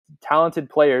talented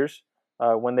players,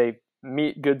 when they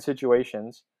meet good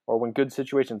situations or when good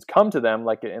situations come to them,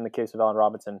 like in the case of Allen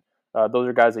Robinson, those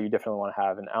are guys that you definitely want to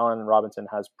have. And Allen Robinson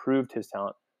has proved his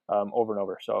talent over and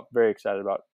over. So very excited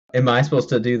about it. Am I supposed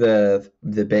to do the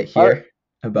bit here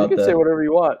about you can say whatever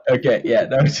you want. Okay, yeah,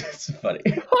 that was just funny.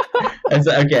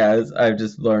 I'm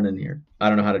just learning here. I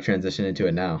don't know how to transition into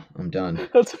it now. I'm done.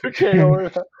 That's okay. Don't worry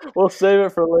about it. We'll save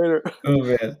it for later. Oh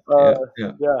man.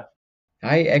 Yeah.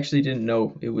 I actually didn't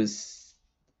know it was.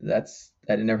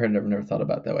 I never thought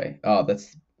about it that way. Oh,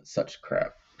 that's such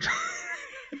crap.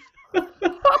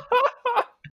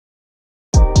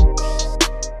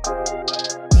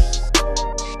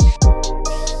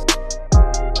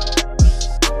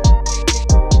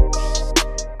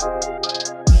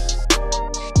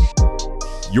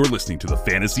 You're listening to the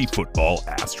Fantasy Football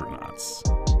Astronauts.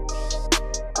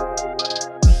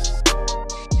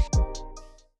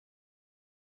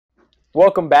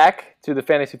 Welcome back to the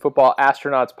Fantasy Football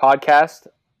Astronauts podcast.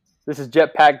 This is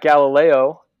Jetpack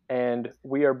Galileo, and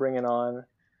we are bringing on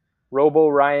Robo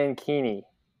Ryan Keeney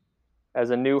as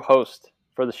a new host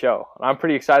for the show. I'm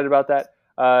pretty excited about that.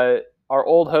 Our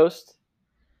old host,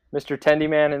 Mr.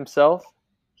 Tendyman himself,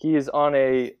 he is on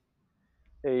a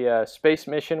space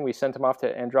mission. We sent him off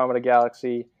to Andromeda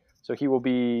Galaxy, so he will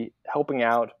be helping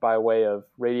out by way of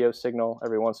radio signal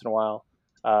every once in a while.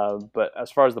 But as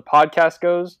far as the podcast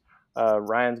goes,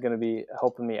 Ryan's going to be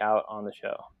helping me out on the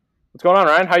show. What's going on,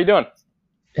 Ryan? How you doing?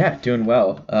 Yeah, doing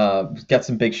well. Got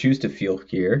some big shoes to fill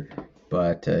here,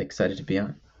 but excited to be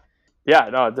on. Yeah,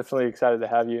 no, definitely excited to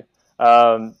have you.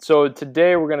 So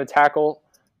today we're going to tackle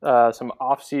some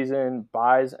off-season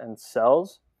buys and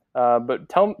sells. But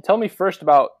tell me first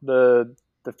about the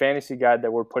fantasy guide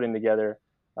that we're putting together,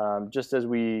 just as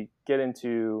we get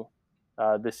into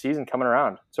this season coming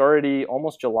around. It's already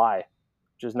almost July,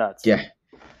 which is nuts.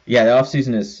 Yeah, the off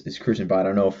season is cruising by. I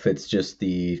don't know if it's just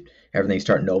everything's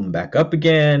starting to open back up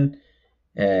again.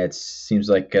 It seems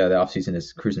like the off season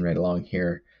is cruising right along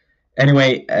here.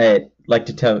 Anyway, I'd like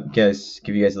to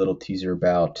give you guys a little teaser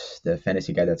about the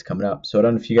fantasy guide that's coming up. So I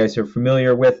don't know if you guys are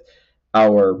familiar with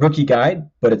our rookie guide,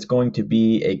 but it's going to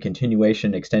be a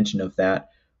continuation extension of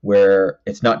that, where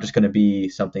it's not just going to be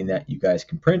something that you guys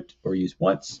can print or use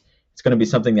once. It's going to be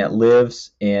something that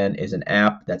lives and is an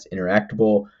app that's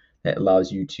interactable, that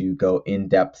allows you to go in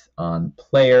depth on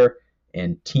player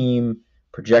and team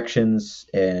projections,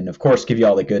 and of course give you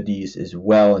all the goodies as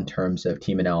well in terms of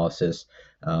team analysis,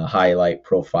 highlight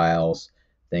profiles,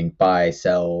 buy,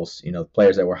 sells,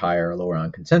 players that were higher or lower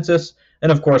on consensus.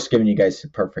 And of course, giving you guys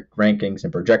perfect rankings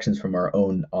and projections from our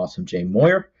own awesome Jay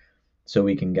Moyer, so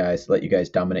we can let you guys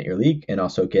dominate your league and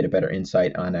also get a better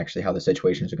insight on actually how the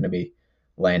situations are going to be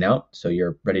laying out, so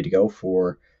you're ready to go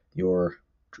for your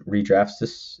redrafts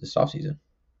this offseason.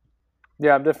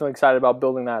 Yeah, I'm definitely excited about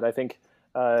building that. I think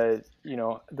the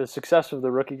success of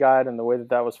the rookie guide and the way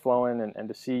that was flowing, and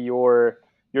to see your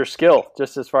skill,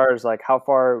 just as far as like how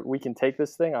far we can take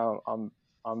this thing, I'm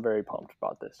very pumped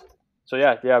about this. So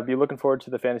yeah, be looking forward to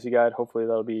the fantasy guide. Hopefully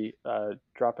that'll be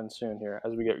dropping soon here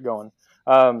as we get going.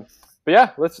 But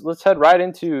yeah, let's head right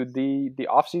into the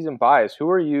off-season buys. Who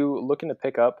are you looking to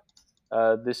pick up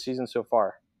this season so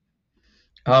far?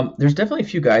 There's definitely a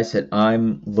few guys that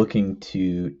I'm looking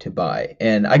to buy,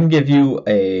 and I can give you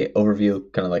a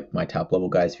overview, kind of like my top level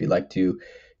guys, if you'd like to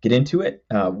get into it.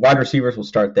 Wide receivers, will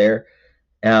start there.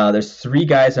 There's three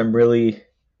guys I'm really,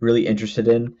 really interested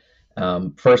in.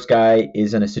 First guy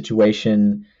is in a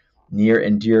situation near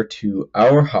and dear to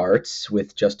our hearts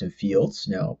with Justin Fields,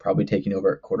 now probably taking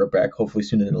over at quarterback, hopefully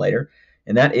sooner than later,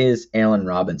 and that is Allen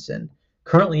Robinson.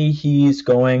 Currently, he's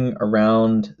going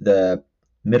around the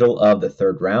middle of the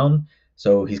third round,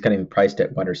 so he's kind of priced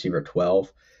at wide receiver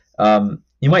 12.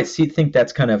 You might think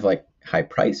that's kind of like high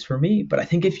price for me, but I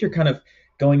think if you're kind of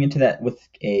going into that with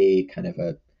a kind of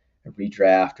a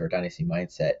redraft or dynasty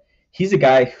mindset, he's a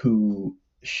guy who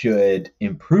should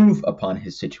improve upon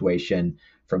his situation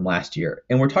from last year.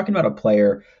 And we're talking about a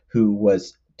player who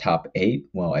was top 8,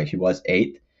 well, actually was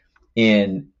 8th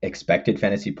in expected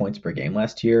fantasy points per game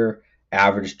last year,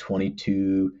 averaged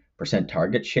 22%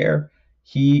 target share.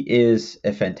 He is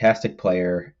a fantastic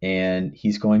player, and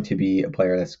he's going to be a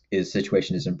player his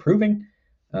situation is improving.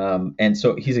 And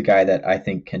so he's a guy that I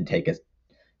think can take us,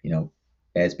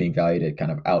 as being valued at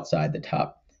kind of outside the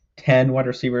top 10 wide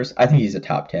receivers. I think he's a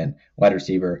top 10 wide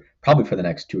receiver probably for the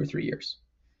next 2 or 3 years.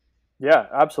 Yeah,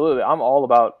 absolutely. I'm all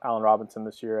about Allen Robinson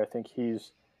this year. I think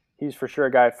he's for sure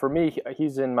a guy. For me,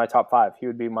 he's in my top 5. He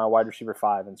would be my wide receiver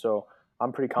 5, and so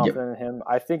I'm pretty confident in him.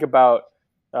 I think about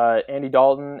Andy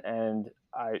Dalton, and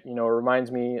it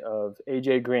reminds me of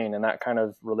AJ Green and that kind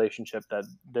of relationship that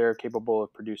they're capable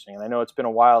of producing. And I know it's been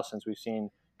a while since we've seen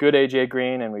good AJ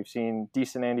Green and we've seen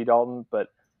decent Andy Dalton, but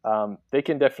they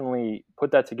can definitely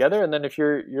put that together. And then if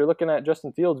you're looking at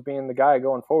Justin Fields being the guy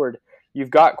going forward,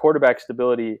 you've got quarterback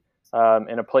stability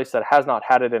in a place that has not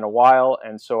had it in a while.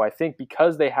 And so I think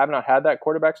because they have not had that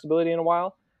quarterback stability in a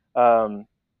while, Allen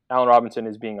Robinson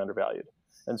is being undervalued.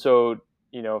 And so,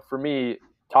 for me,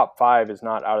 top 5 is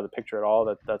not out of the picture at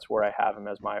all. That's where I have him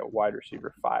as my wide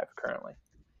receiver 5 currently.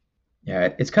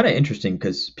 Yeah, it's kind of interesting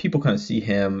because people kind of see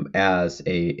him as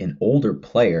an older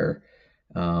player,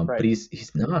 Right. but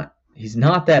he's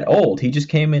not that old. He just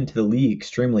came into the league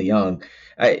extremely young.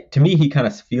 To me, he kind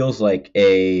of feels like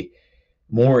a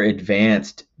more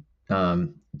advanced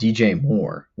DJ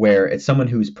Moore, where it's someone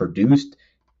who's produced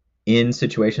in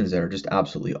situations that are just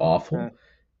absolutely awful.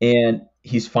 And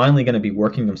he's finally going to be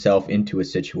working himself into a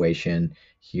situation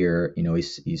here.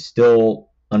 He's still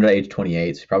under age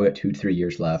 28, so he's probably got 2-3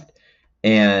 years left,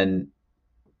 and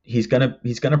he's gonna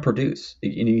produce.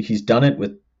 He's done it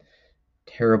with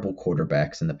terrible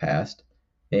quarterbacks in the past,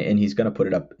 and he's gonna put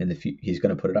it up he's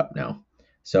gonna put it up now.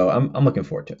 So I'm looking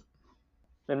forward to it.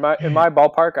 In my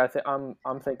ballpark,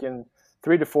 I'm thinking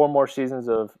 3 to 4 more seasons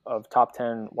of top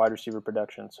 10 wide receiver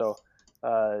production. So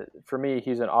for me,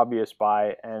 he's an obvious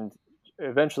buy. And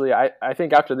eventually, I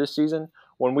think after this season,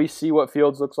 when we see what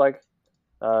Fields looks like,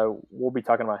 we'll be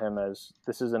talking about him as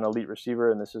this is an elite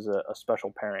receiver and this is a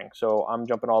special pairing. So I'm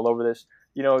jumping all over this.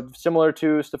 Similar to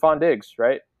Stephon Diggs,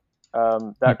 right?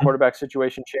 That quarterback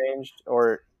situation changed,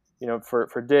 or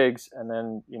for Diggs, and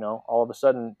then all of a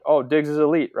sudden, Diggs is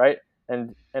elite, right?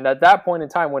 And at that point in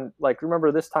time, when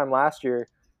remember this time last year,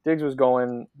 Diggs was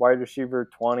going wide receiver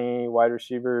 20, wide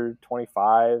receiver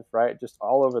 25, right? Just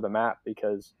all over the map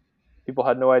because people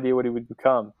had no idea what he would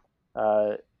become.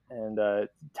 And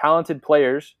talented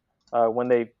players, when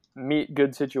they meet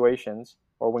good situations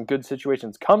or when good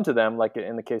situations come to them, like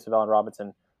in the case of Allen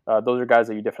Robinson, those are guys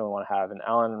that you definitely want to have. And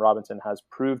Allen Robinson has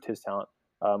proved his talent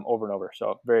over and over.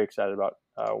 So very excited about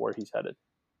where he's headed.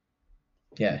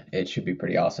 Yeah, it should be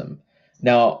pretty awesome.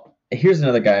 Now, here's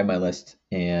another guy on my list,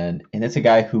 and it's a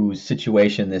guy whose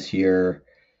situation this year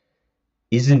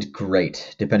isn't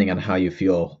great, depending on how you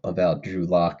feel about Drew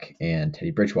Lock and Teddy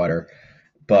Bridgewater.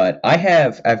 But I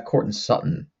have Courtland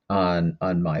Sutton on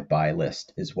my buy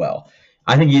list as well.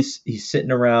 I think he's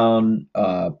sitting around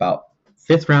about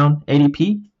 5th round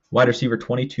ADP, wide receiver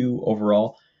 22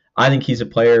 overall. I think he's a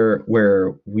player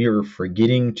where we were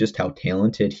forgetting just how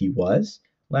talented he was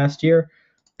last year.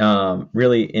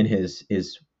 Really, in his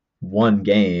one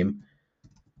game,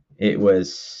 it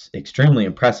was extremely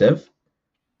impressive,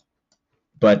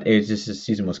 but it's just his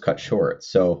season was cut short.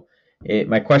 So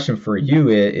my question for you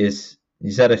is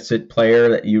that a player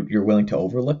that you're willing to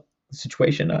overlook the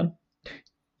situation on?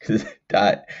 Because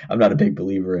I'm not a big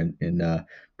believer in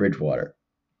Bridgewater.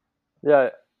 Yeah.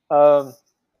 Well,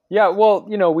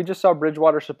 we just saw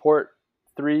Bridgewater support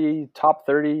 3 top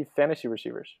 30 fantasy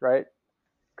receivers, right?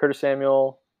 Curtis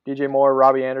Samuel, DJ Moore,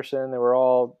 Robbie Anderson, they were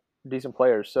all decent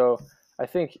players. So I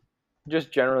think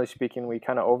just generally speaking, we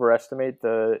kind of overestimate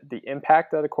the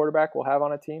impact that a quarterback will have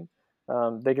on a team.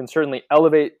 They can certainly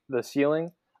elevate the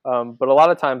ceiling, but a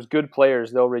lot of times good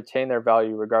players, they'll retain their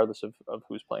value regardless of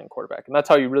who's playing quarterback. And that's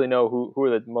how you really know who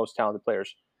are the most talented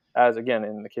players, as again,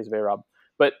 in the case of A-Rob.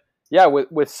 But yeah,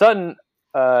 with Sutton,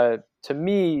 to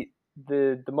me,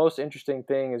 the most interesting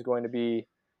thing is going to be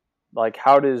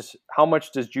how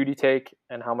much does Jeudy take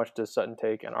and how much does Sutton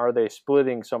take, and are they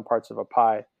splitting some parts of a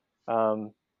pie?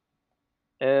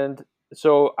 And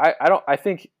so I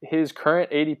think his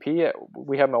current ADP,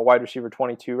 we have him at wide receiver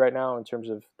 22 right now in terms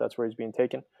of that's where he's being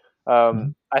taken.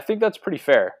 I think that's pretty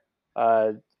fair.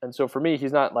 And so for me,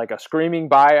 he's not like a screaming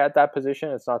buy at that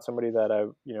position. It's not somebody that I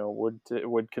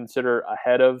would consider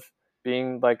ahead of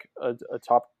being like a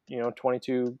top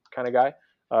 22 kind of guy.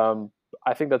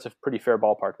 I think that's a pretty fair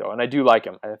ballpark, though, and I do like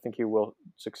him. I think he will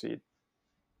succeed.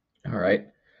 All right.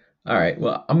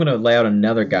 Well, I'm going to lay out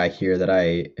another guy here that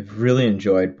I have really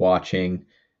enjoyed watching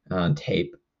on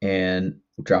tape, and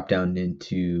drop down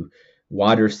into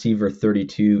wide receiver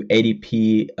 32,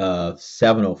 ADP of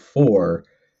 704,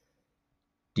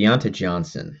 Deontay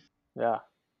Johnson. Yeah.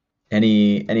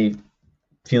 Any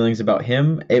feelings about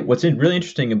him? What's really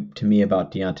interesting to me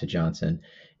about Deontay Johnson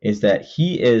is that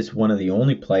he is one of the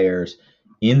only players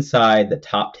inside the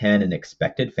top 10 in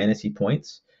expected fantasy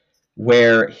points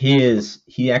where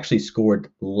he actually scored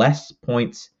less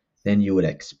points than you would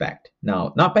expect.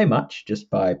 Now, not by much,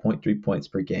 just by 0.3 points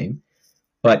per game.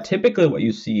 But typically what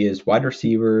you see is wide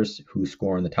receivers who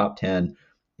score in the top 10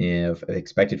 of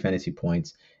expected fantasy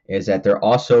points, is that they're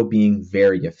also being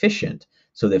very efficient.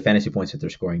 So the fantasy points that they're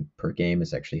scoring per game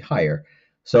is actually higher.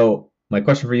 So my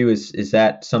question for you is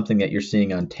that something that you're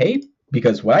seeing on tape?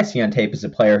 Because what I see on tape is a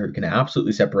player who can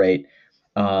absolutely separate,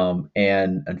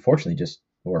 and unfortunately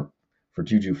or for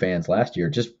Juju fans last year,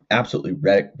 just absolutely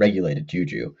regulated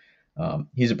Juju.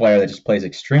 He's a player that just plays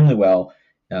extremely well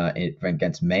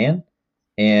against man,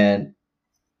 and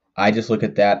I just look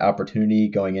at that opportunity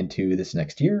going into this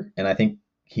next year, and I think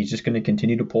he's just going to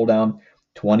continue to pull down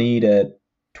 20 to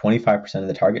 25% of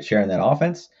the target share in that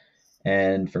offense.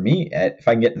 And for me, if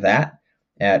I can get that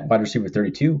at wide receiver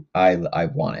 32, I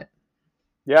want it.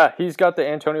 Yeah, he's got the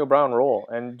Antonio Brown role,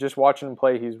 and just watching him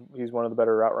play, he's one of the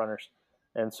better route runners,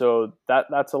 and so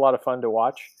that's a lot of fun to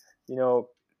watch.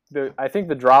 I think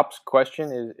the drops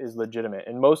question is legitimate.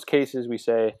 In most cases, we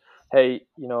say, hey,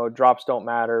 drops don't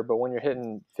matter, but when you're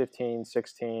hitting 15,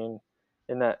 16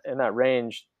 in that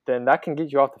range, then that can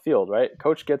get you off the field, right?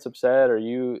 Coach gets upset, or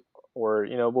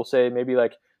we'll say maybe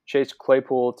like Chase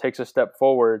Claypool takes a step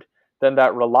forward, then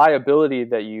that reliability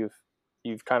that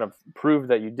you've kind of proved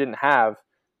that you didn't have,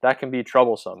 that can be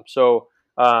troublesome. So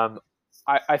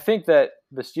I think that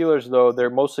the Steelers, though, they're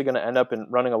mostly going to end up in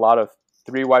running a lot of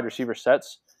 3 wide receiver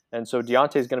sets, and so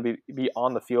Deontay is going to be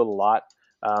on the field a lot,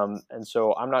 and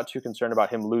so I'm not too concerned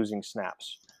about him losing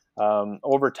snaps.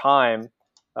 Over time,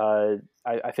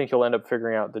 I think he'll end up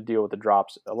figuring out the deal with the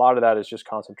drops. A lot of that is just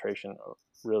concentration,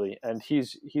 really, and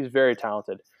he's very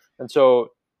talented. And so,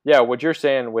 yeah, what you're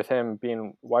saying with him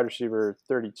being wide receiver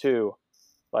 32,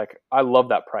 like, I love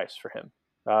that price for him.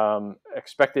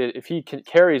 Expected, if he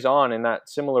carries on in that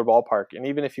similar ballpark, and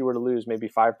even if he were to lose maybe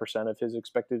 5% of his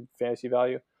expected fantasy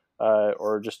value,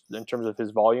 or just in terms of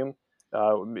his volume,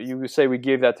 you would say we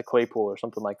gave that to Claypool or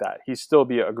something like that, he'd still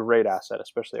be a great asset,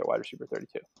 especially at wide receiver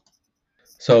 32.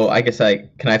 So I guess can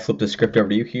I flip the script over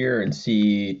to you here and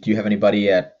see, do you have anybody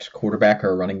at quarterback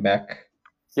or running back?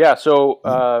 Yeah, so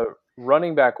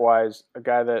running back wise, a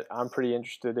guy that I'm pretty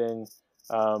interested in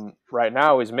right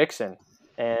now is Mixon.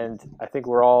 And I think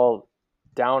we're all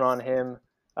down on him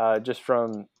just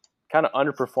from kind of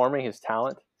underperforming his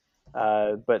talent.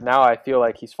 But now I feel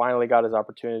like he's finally got his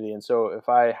opportunity. And so if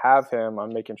I have him,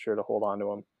 I'm making sure to hold on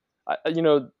to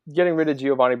him. Getting rid of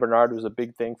Giovanni Bernard was a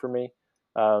big thing for me,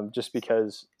 just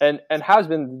because – and has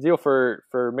been the deal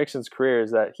for Mixon's career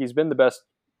is that he's been the best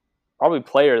probably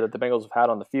player that the Bengals have had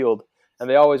on the field, and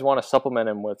they always want to supplement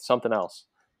him with something else.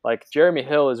 Like Jeremy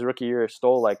Hill, his rookie year,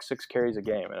 stole like 6 carries a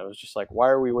game. And it was just like, why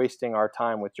are we wasting our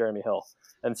time with Jeremy Hill?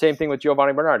 And same thing with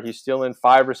Giovanni Bernard. He's stealing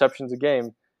 5 receptions a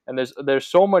game. And there's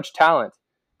so much talent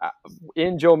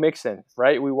in Joe Mixon,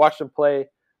 right? We watched him play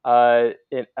at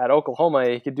Oklahoma.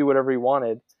 He could do whatever he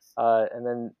wanted. And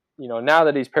then, now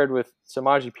that he's paired with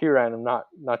Samaje Perine, I'm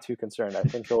not too concerned. I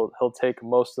think he'll take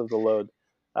most of the load.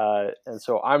 And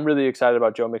so I'm really excited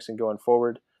about Joe Mixon going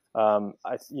forward.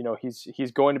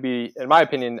 He's going to be, in my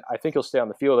opinion, I think he'll stay on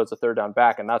the field as a third down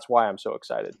back, and that's why I'm so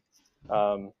excited.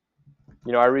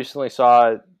 I recently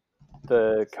saw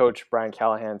the coach Brian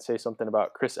Callahan say something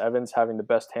about Chris Evans having the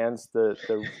best hands, the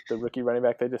rookie running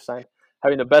back they just signed,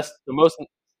 having the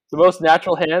most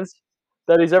natural hands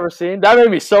that he's ever seen. That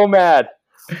made me so mad.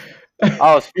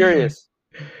 I was furious.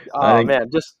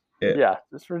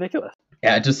 It's ridiculous.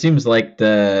 Yeah, it just seems like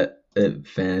the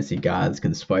fantasy gods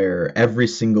conspire every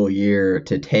single year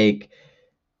to take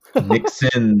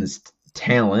Mixon's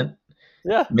talent,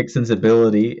 Mixon's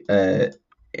ability,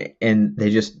 and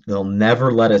they'll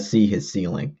never let us see his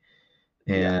ceiling.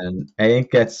 And I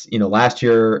think that's, last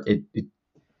year,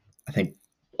 I think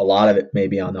a lot of it may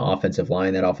be on the offensive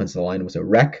line. That offensive line was a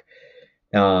wreck.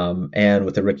 And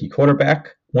with the rookie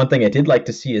quarterback, one thing I did like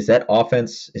to see is that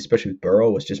offense, especially with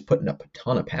Burrow, was just putting up a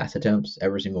ton of pass attempts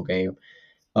every single game.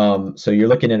 So you're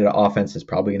looking at an offense that's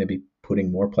probably going to be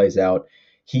putting more plays out.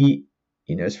 He,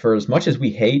 for as much as we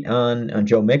hate on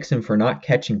Joe Mixon for not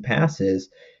catching passes,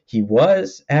 he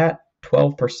was at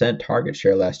 12% target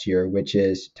share last year, which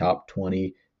is top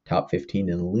 20, top 15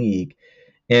 in the league.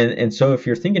 And so if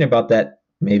you're thinking about that,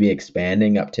 maybe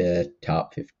expanding up to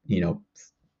top 15,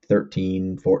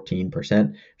 13,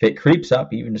 14%, if it creeps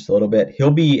up even just a little bit,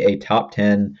 he'll be a top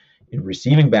 10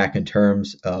 receiving back in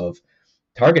terms of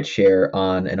target share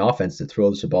on an offense that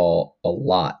throws the ball a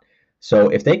lot. So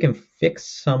if they can fix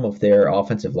some of their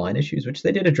offensive line issues, which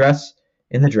they did address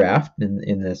in the draft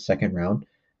in the second round,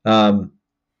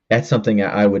 that's something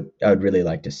I would really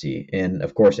like to see. And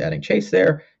of course, adding Chase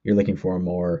there, you're looking for a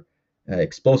more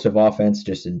explosive offense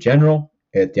just in general.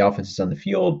 If the offense is on the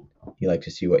field, you like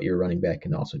to see what your running back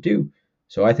can also do.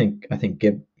 So I think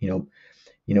give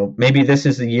maybe this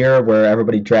is the year where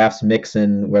everybody drafts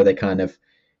Mixon, where they kind of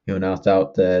knocked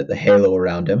out the halo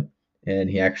around him, and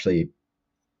he actually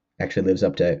lives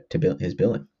up to his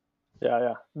billing.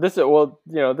 Yeah. This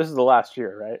is the last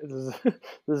year, right?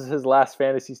 This is his last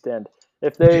fantasy stand.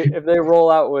 If they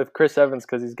roll out with Chris Evans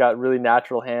because he's got really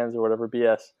natural hands or whatever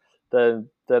BS, then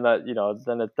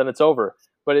it's over.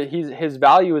 But his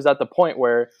value is at the point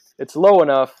where it's low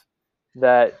enough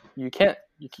that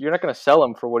you're not going to sell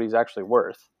him for what he's actually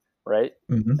worth, right?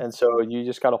 Mm-hmm. And so you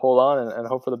just got to hold on and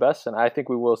hope for the best. And I think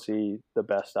we will see the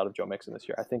best out of Joe Mixon this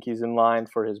year. I think he's in line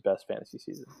for his best fantasy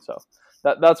season. So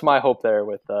that's my hope there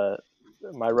with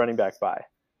my running back buy.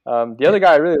 The other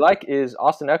guy I really like is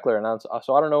Austin Eckler, and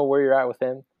so I don't know where you're at with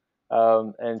him.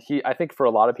 And I think for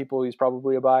a lot of people he's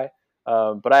probably a buy.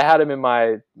 But I had him in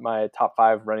my top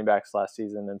 5 running backs last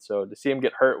season, and so to see him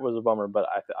get hurt was a bummer. But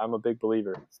I'm a big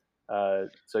believer.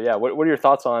 So yeah, what are your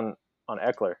thoughts on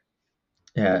Eckler?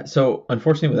 Yeah, so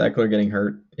unfortunately with Eckler getting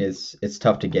hurt, it's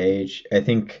tough to gauge. I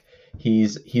think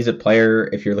he's a player,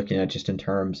 if you're looking at just in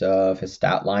terms of his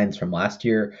stat lines from last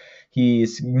year,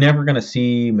 he's never going to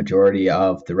see majority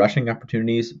of the rushing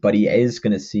opportunities, but he is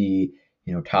going to see,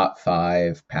 top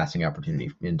 5 passing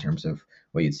opportunity in terms of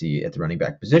what you'd see at the running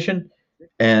back position.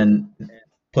 And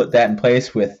put that in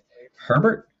place with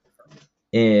Herbert,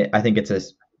 I think it's a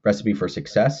recipe for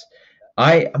success.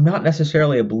 I'm not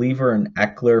necessarily a believer in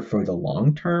Eckler for the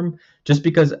long term, just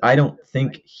because I don't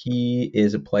think he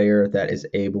is a player that is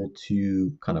able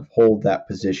to kind of hold that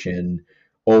position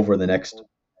over the next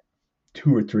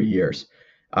 2 or 3 years.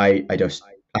 I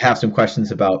have some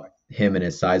questions about him and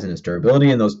his size and his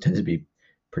durability, and those tend to be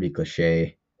pretty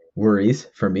cliche worries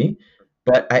for me.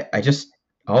 But I just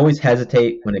always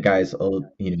hesitate when a guy's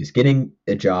he's getting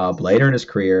a job later in his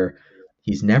career.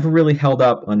 He's never really held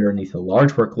up underneath a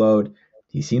large workload.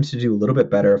 He seems to do a little bit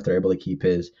better if they're able to keep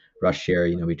his rush share,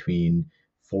 between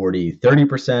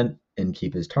 40-30% and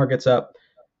keep his targets up.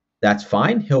 That's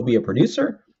fine. He'll be a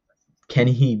producer. Can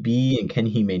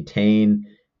he maintain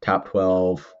top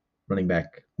 12 running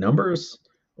back numbers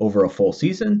over a full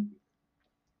season?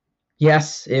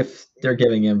 Yes, if they're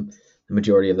giving him the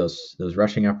majority of those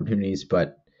rushing opportunities,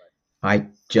 but I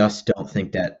just don't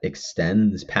think that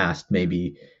extends past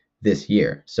maybe this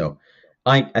year. So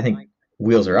I think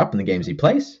wheels are up in the games he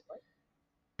plays,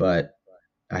 but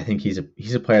I think he's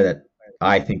a player that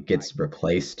I think gets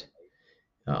replaced,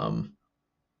 in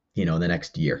the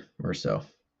next year or so,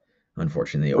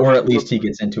 unfortunately, or at least he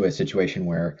gets into a situation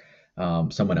where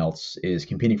someone else is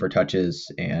competing for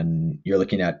touches, and you're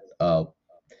looking at a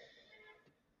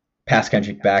pass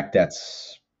catching back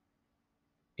that's,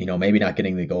 maybe not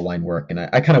getting the goal line work, and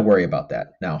I kind of worry about that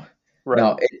now. Right.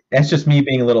 Now, that's just me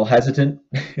being a little hesitant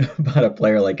about a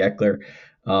player like Eckler.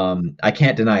 I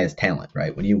can't deny his talent,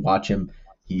 right? When you watch him,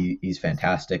 he's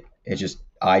fantastic. I just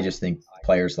think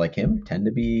players like him tend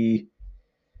to be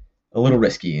a little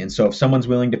risky. And so if someone's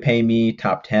willing to pay me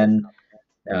top 10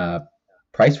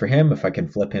 price for him, if I can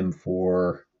flip him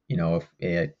for,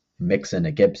 a Mixon,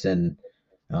 a Gibson,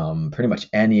 pretty much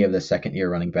any of the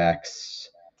second-year running backs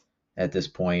at this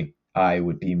point, I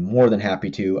would be more than happy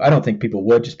to. I don't think people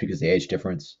would, just because of the age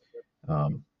difference.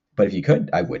 But if you could,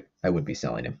 I would be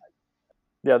selling him.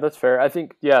 Yeah, that's fair. I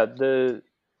think, he's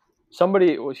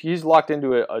locked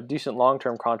into a decent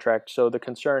long-term contract. So the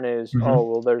concern is,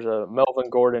 there's a Melvin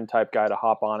Gordon type guy to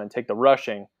hop on and take the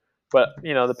rushing, but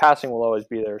the passing will always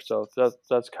be there. So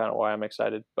that's kind of why I'm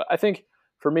excited. But I think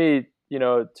for me,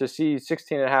 to see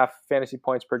 16.5 fantasy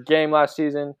points per game last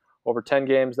season over 10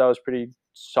 games, that was pretty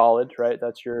solid, right?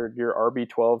 That's your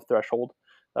RB12 threshold.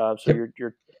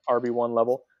 Your RB1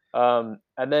 level.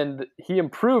 And then he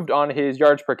improved on his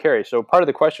yards per carry. So part of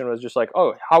the question was just like,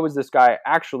 how is this guy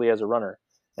actually as a runner?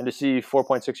 And to see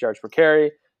 4.6 yards per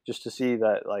carry, just to see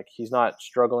that like he's not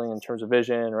struggling in terms of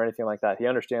vision or anything like that. He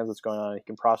understands what's going on. He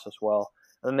can process well.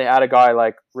 And then they add a guy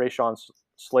like Rashawn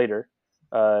Slater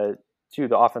to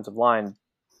the offensive line.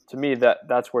 To me,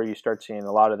 that's where you start seeing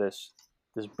a lot of this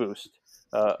boost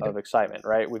of excitement,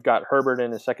 right? We've got Herbert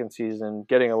in his second season,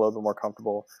 getting a little bit more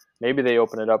comfortable. Maybe they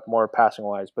open it up more passing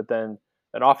wise, but then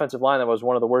an offensive line that was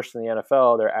one of the worst in the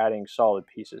NFL, they're adding solid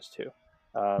pieces too.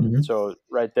 So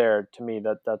right there, to me,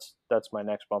 that's my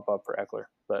next bump up for Eckler.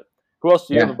 But who else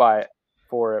do you have to buy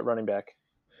for running back?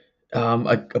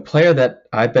 A player that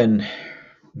I've been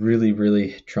really,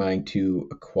 really trying to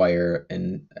acquire,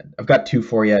 and I've got 2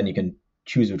 for you, and you can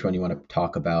choose which one you want to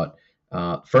talk about.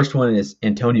 First one is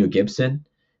Antonio Gibson,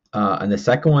 and the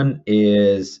second one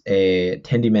is a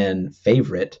Tendyman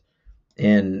favorite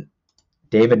in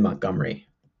David Montgomery.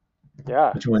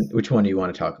 Yeah. Which one do you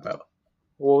want to talk about?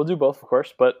 Well, we'll do both, of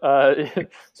course. But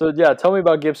tell me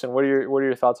about Gibson. What are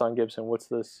your thoughts on Gibson? What's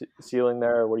the ceiling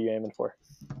there? What are you aiming for?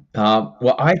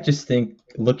 Well, I just think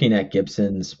looking at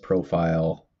Gibson's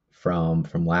profile from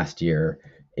last year,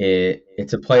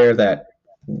 it's a player that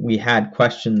we had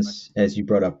questions, as you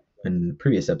brought up in the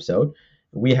previous episode.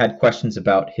 We had questions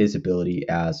about his ability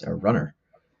as a runner,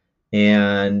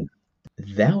 and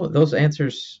those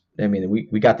answers. I mean,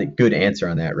 we got the good answer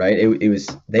on that, right? It was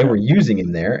they were using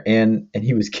him there, and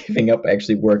he was giving up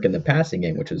actually work in the passing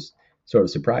game, which was sort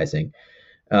of surprising.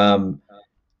 Um,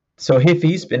 so if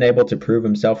he's been able to prove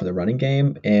himself in the running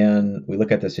game, and we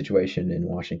look at the situation in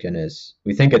Washington as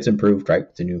we think it's improved, right?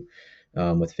 It's a new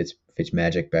with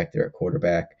Fitzmagic back there at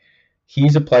quarterback.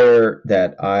 He's a player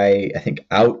that I think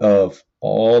out of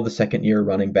all the second year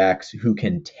running backs who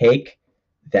can take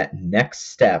that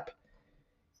next step,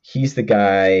 he's the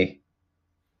guy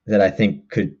that I think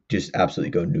could just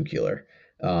absolutely go nuclear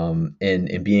and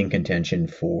be in contention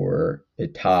for a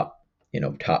top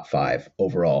 5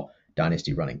 overall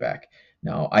dynasty running back.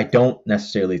 Now, I don't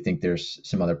necessarily think there's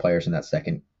some other players in the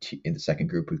second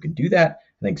group who can do that.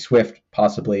 I think Swift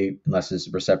possibly, unless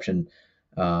his reception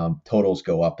totals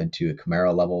go up into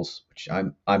Camaro levels, which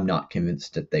I'm not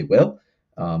convinced that they will.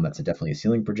 That's definitely a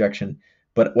ceiling projection.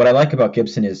 But what I like about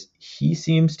Gibson is he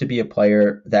seems to be a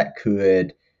player that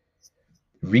could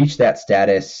reach that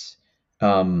status,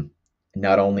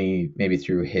 not only maybe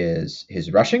through his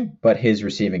rushing, but his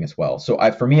receiving as well. So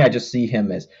for me, I just see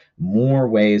him as more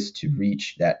ways to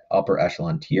reach that upper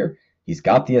echelon tier. He's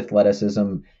got the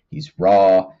athleticism. He's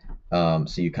raw.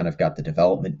 So you kind of got the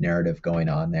development narrative going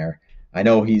on there. I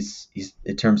know he's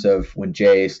in terms of when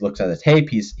Jay looks at the tape,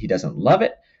 he doesn't love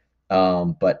it.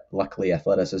 But luckily,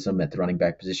 athleticism at the running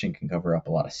back position can cover up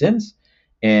a lot of sins.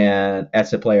 And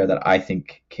that's a player that I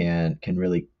think can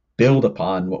really build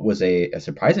upon what was a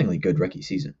surprisingly good rookie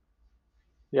season.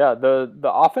 Yeah, the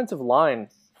offensive line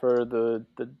for the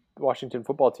Washington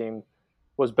football team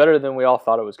was better than we all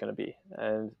thought it was going to be,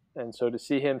 and so to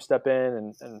see him step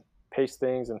in and pace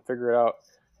things and figure it out,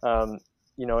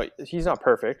 he's not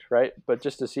perfect, right? But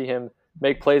just to see him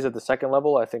make plays at the second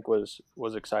level, I think was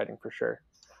exciting for sure.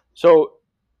 So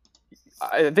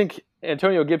I think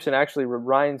Antonio Gibson actually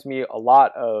reminds me a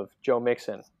lot of Joe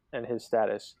Mixon and his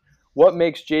status. What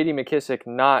makes J.D. McKissic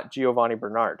not Giovanni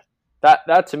Bernard?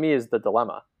 That to me is the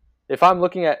dilemma. If I'm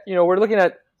looking at, we're looking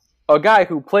at a guy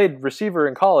who played receiver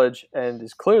in college and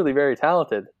is clearly very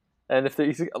talented. And if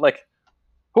he's like,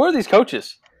 who are these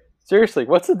coaches? Seriously,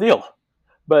 what's the deal?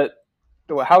 But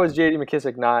how is J.D.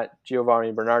 McKissic not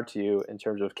Giovanni Bernard to you in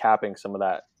terms of capping some of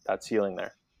that ceiling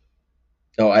there?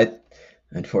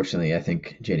 Unfortunately, I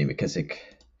think J.D. McKissic,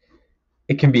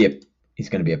 he's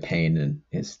going to be a pain in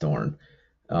his thorn.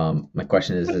 My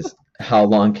question is how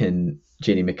long can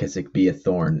J.D. McKissic be a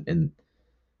thorn in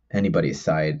anybody's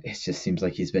side? It just seems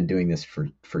like he's been doing this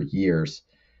for years.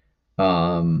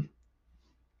 I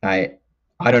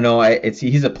don't know.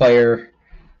 He's a player.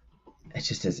 It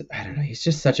just is. I don't know. He's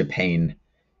just such a pain.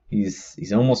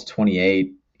 He's almost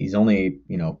 28. He's only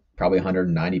probably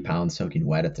 190 pounds soaking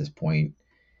wet at this point.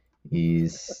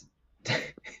 He's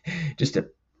just a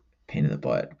pain in the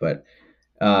butt. But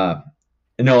no,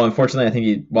 unfortunately, I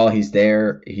think while he's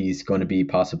there, he's going to be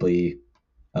possibly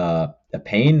a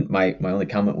pain. My only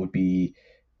comment would be,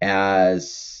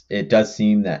 as it does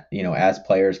seem that as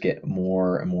players get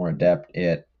more and more adept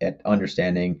at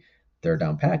understanding their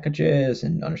down packages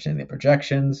and understanding the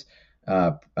projections,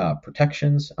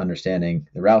 protections, understanding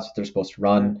the routes that they're supposed to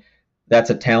run, that's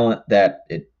a talent that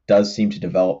it does seem to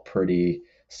develop pretty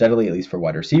steadily, at least for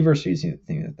wide receivers. So you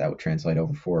think that would translate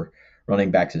over for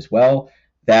running backs as well.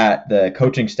 That the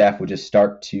coaching staff would just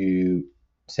start to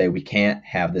say, we can't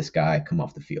have this guy come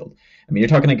off the field. I mean, you're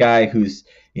talking a guy who's,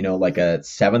 like a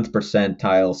 7th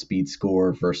percentile speed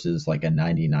score versus like a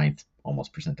 99th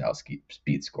almost percentile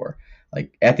speed score.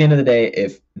 Like at the end of the day,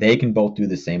 if they can both do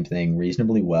the same thing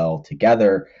reasonably well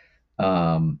together,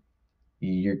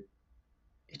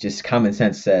 just common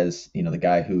sense says, the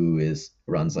guy who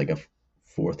runs like a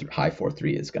high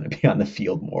 4.3 is going to be on the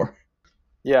field more.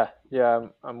 Yeah,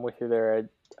 I'm with you there.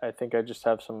 I think I just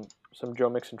have some Joe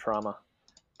Mixon trauma,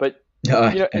 but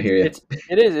I hear you.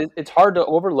 It's hard to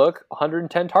overlook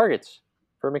 110 targets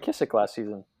for McKissic last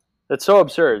season. That's so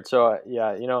absurd. So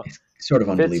it's sort of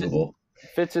unbelievable.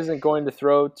 Fitz isn't going to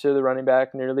throw to the running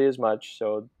back nearly as much,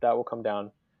 so that will come down.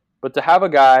 But to have a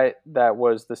guy that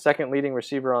was the second leading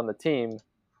receiver on the team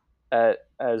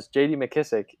as J.D.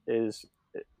 McKissic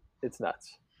it's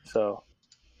nuts. So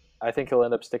I think he'll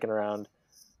end up sticking around,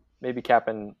 maybe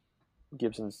capping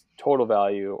Gibson's total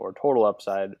value or total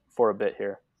upside for a bit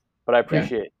here. But I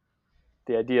appreciate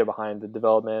the idea behind the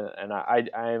development, and I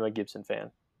am a Gibson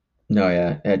fan. No,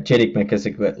 yeah. J.D.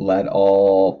 McKissic led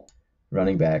all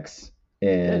running backs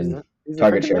in He's a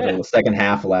target freaking share for man. the second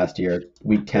half of last year,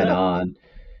 week 10 Yeah. on.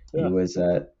 Yeah. He was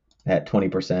at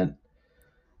 20%.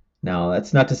 Now,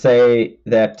 that's not to say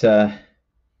that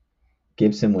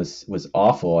Gibson was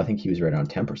awful. I think he was right around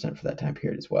 10% for that time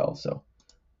period as well. So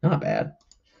not bad.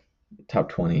 Top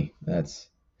 20. That's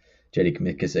J.D.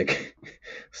 McKissic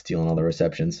stealing all the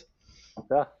receptions.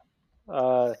 Yeah.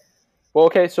 Well,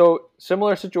 okay, so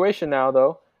similar situation now,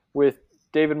 though, with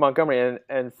David Montgomery.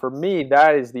 And for me,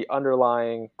 that is the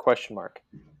underlying question mark.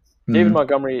 David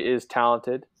Montgomery is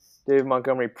talented. David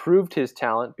Montgomery proved his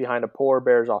talent behind a poor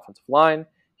Bears offensive line.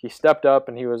 He stepped up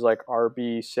and he was like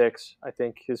RB6, I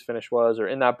think his finish was, or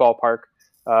in that ballpark,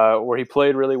 where he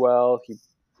played really well.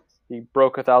 He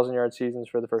broke 1,000-yard seasons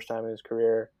for the first time in his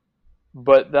career.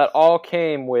 But that all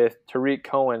came with Tariq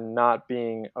Cohen not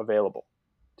being available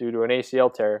due to an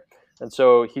ACL tear. And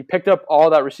so he picked up all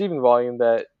that receiving volume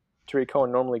that Tariq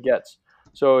Cohen normally gets.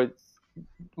 So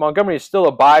Montgomery is still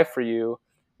a buy for you.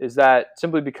 Is that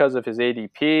simply because of his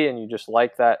ADP and you just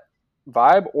like that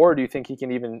vibe? Or do you think he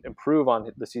can even improve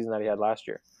on the season that he had last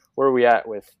year? Where are we at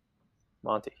with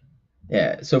Monty?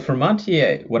 Yeah, so for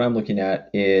Monty, what I'm looking at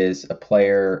is a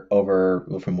player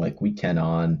from like week 10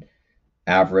 on,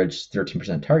 average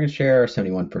 13% target share,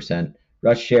 71%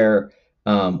 rush share,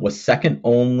 was second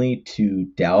only to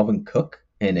Dalvin Cook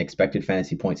in expected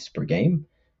fantasy points per game,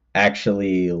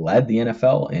 actually led the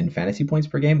NFL in fantasy points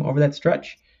per game over that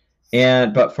stretch.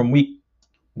 But from week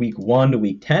 1 to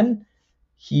week 10,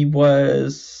 he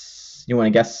was, you want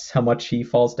to guess how much he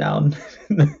falls down?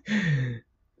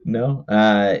 No?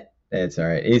 It's all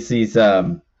right.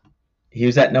 He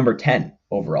was at number 10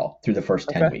 overall through the first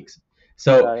 10 weeks.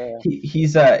 So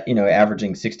he's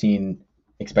averaging 16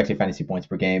 expected fantasy points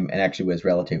per game and actually was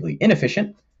relatively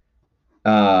inefficient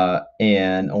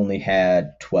and only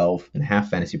had 12.5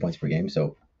 fantasy points per game.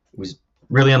 So was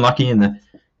really unlucky in the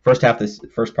first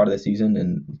part of the season,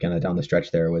 and kind of down the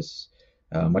stretch there was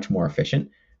much more efficient.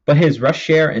 But his rush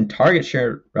share and target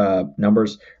share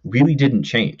numbers really didn't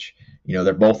change.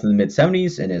 They're both in the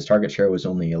mid-70s, and his target share was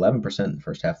only 11% in the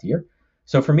first half of the year.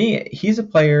 So for me, he's a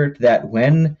player that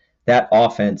when that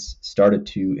offense started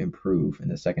to improve in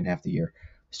the second half of the year,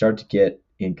 started to get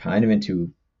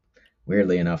into,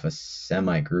 weirdly enough, a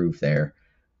semi-groove there.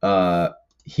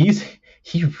 He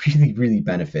really, really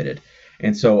benefited.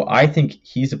 And so I think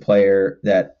he's a player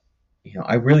that,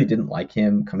 I really didn't like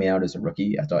him coming out as a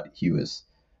rookie. I thought he was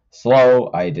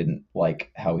slow. I didn't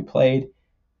like how he played.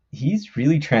 He's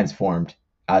really transformed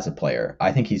as a player.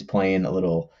 I think he's playing a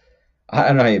little, I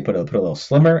don't know how you put it, a little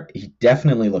slimmer. He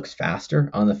definitely looks faster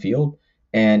on the field.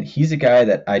 And he's a guy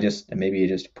that maybe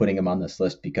just putting him on this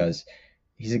list because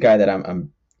he's a guy that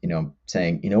I'm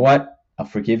saying, what, I'll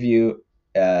forgive you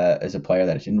as a player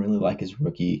that I didn't really like as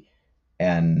rookie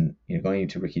and, going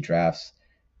into rookie drafts.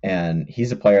 And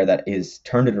he's a player that is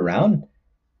turned it around.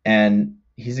 And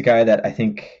he's a guy that I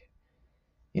think,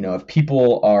 if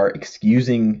people are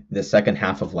excusing the second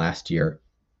half of last year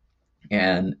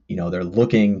and, they're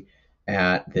looking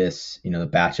at this, the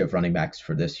batch of running backs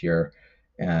for this year,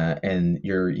 and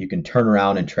you can turn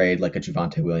around and trade like a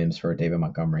Javonte Williams for a David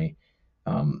Montgomery.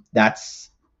 That's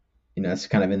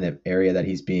kind of in the area that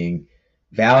he's being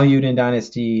valued in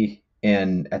Dynasty,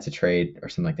 and that's a trade or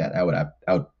something like that. I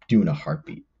would do in a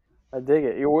heartbeat. I dig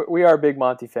it. We are big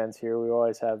Monty fans here. We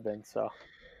always have been. So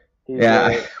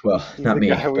not me.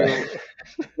 Yeah.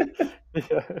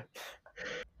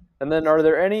 And then, are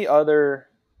there any other,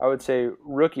 I would say,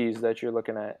 rookies that you're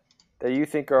looking at that you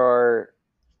think are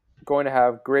going to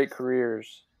have great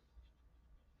careers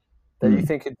that you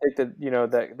think could take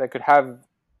that could have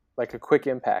like a quick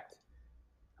impact?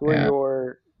 Who are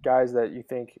your guys that you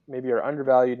think maybe are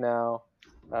undervalued now,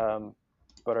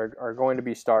 but are going to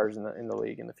be stars in the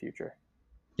league in the future?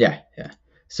 Yeah.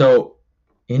 So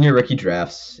in your rookie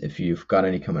drafts, if you've got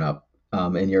any coming up,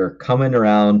 and you're coming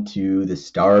around to the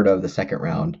start of the second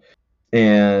round,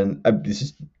 and this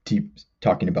is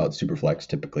talking about Superflex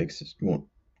typically, because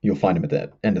you'll find him at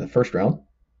the end of the first round.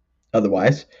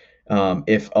 Otherwise,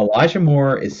 if Elijah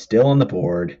Moore is still on the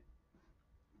board,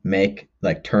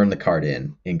 turn the card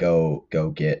in and go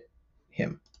get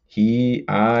him.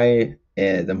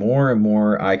 The more and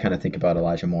more I kind of think about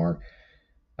Elijah Moore,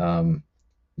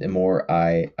 the more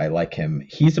I like him.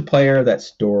 He's a player that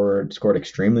scored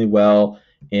extremely well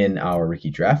in our rookie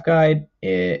draft guide,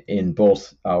 in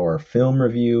both our film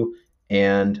review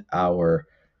and our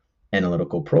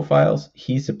analytical profiles.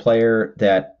 He's a player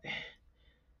that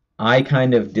I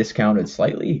kind of discounted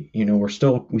slightly. We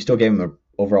still gave him an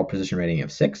overall position rating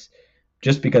of 6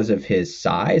 just because of his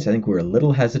size. I think we were a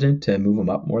little hesitant to move him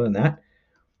up more than that.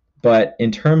 But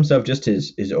in terms of just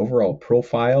his overall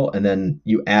profile, and then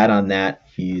you add on that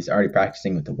he's already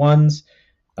practicing with the ones,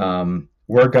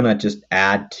 we're gonna just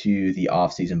add to the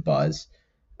offseason buzz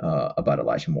about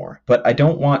Elijah Moore. But I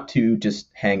don't want to just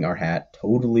hang our hat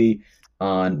totally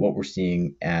on what we're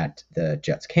seeing at the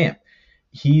Jets camp.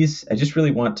 I just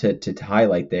really want to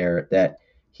highlight there that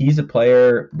he's a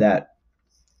player that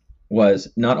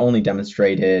was not only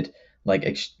demonstrated like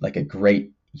a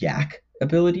great yak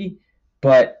ability,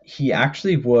 but he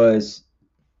actually was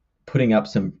putting up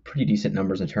some pretty decent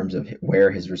numbers in terms of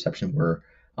where his reception were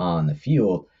on the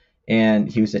field.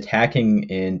 And he was attacking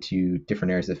into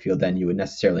different areas of the field than you would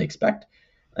necessarily expect.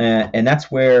 And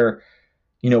that's where,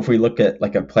 if we look at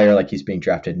like a player like he's being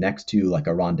drafted next to like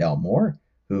a Rondale Moore,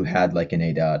 who had like an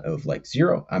ADOT of like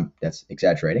 0. That's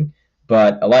exaggerating.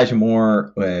 But Elijah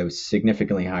Moore was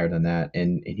significantly higher than that.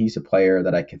 And he's a player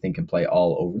that I think can play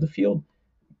all over the field,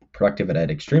 productive at an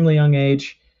extremely young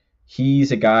age.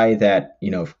 He's a guy that,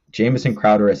 if Jamison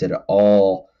Crowder is at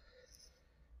all,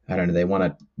 I don't know, they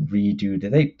want to redo.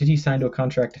 Did he sign to a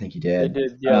contract? I think he did. They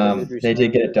did, yeah. They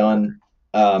did get it done.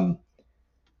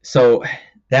 So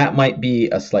that might be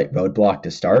a slight roadblock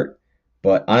to start.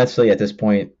 But honestly, at this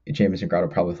point, Jamison Crowder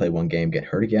will probably play one game, get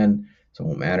hurt again, so it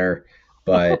won't matter.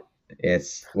 But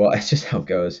it's just how it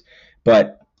goes.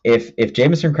 But if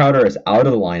Jamison Crowder is out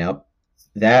of the lineup,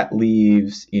 that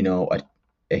leaves,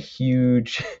 a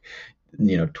huge,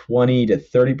 20 to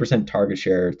 30% target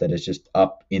share that is just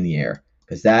up in the air,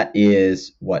 because that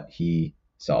is what he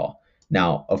saw.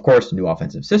 Now, of course, new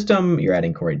offensive system, you're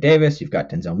adding Corey Davis, you've got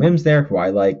Denzel Mims there, who I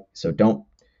like, so don't,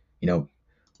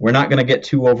 we're not going to get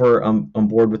too over on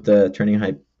board with the trending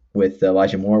hype with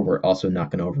Elijah Moore. We're also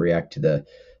not going to overreact to the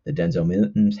Denzel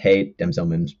Mims hate. Denzel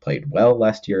Mims played well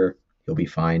last year. He'll be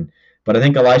fine. But I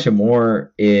think Elijah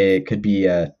Moore, it could be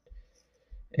an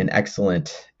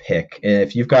excellent pick.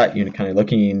 If you've got, kind of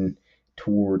looking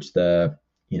towards the,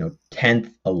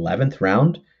 10th, 11th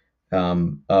round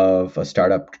of a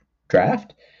startup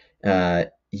draft,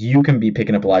 you can be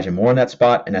picking up Elijah Moore in that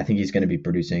spot, and I think he's going to be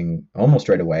producing almost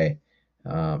right away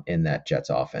in that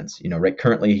Jets offense. Right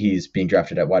currently he's being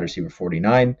drafted at wide receiver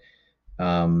 49,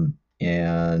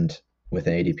 and with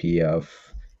an ADP of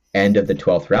end of the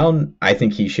 12th round. I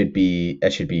think that should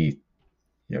be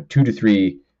 2 to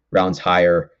 3 rounds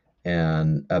higher,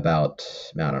 and about,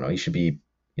 I don't know, he should be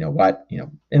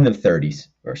in the 30s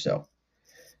or so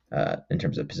in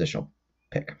terms of positional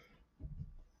pick.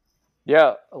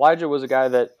 Yeah, Elijah was a guy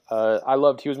that I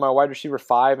loved. He was my wide receiver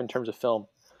 5 in terms of film.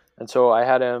 And so I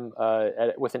had him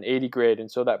with an 80 grade. And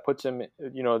so that puts him,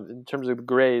 in terms of the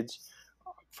grades,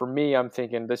 for me, I'm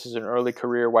thinking this is an early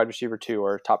career wide receiver 2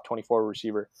 or top 24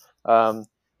 receiver.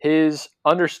 His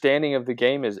understanding of the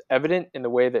game is evident in the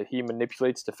way that he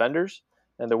manipulates defenders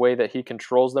and the way that he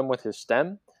controls them with his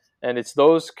stem. And it's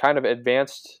those kind of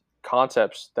advanced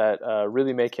concepts that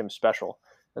really make him special.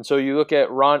 And so you look at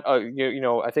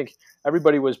I think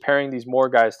everybody was pairing these Moore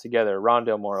guys together,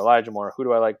 Rondale Moore, Elijah Moore. Who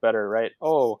do I like better, right?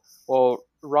 Oh, well,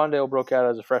 Rondale broke out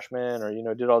as a freshman,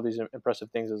 or did all these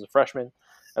impressive things as a freshman,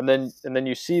 and then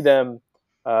you see them.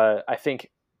 I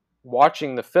think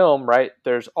watching the film, right?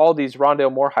 There's all these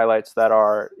Rondale Moore highlights that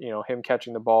are him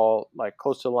catching the ball like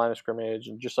close to the line of scrimmage,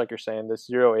 and just like you're saying, this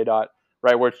 0 ADOT,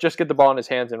 right, where it's just get the ball in his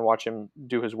hands and watch him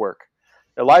do his work.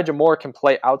 Elijah Moore can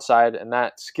play outside, and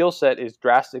that skill set is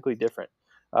drastically different.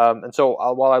 And so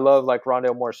while I love like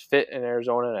Rondale Moore's fit in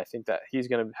Arizona, and I think that he's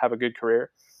going to have a good career,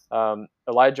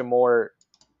 Elijah Moore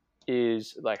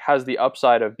has the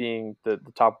upside of being the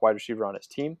top wide receiver on his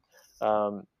team.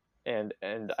 And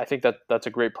I think that's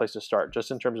a great place to start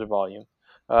just in terms of volume.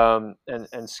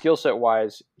 And skill set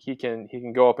wise, he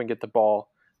can go up and get the ball,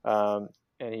 and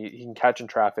he can catch in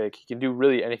traffic. He can do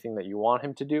really anything that you want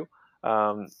him to do.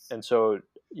 And so,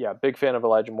 yeah, big fan of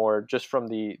Elijah Moore just from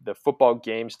the football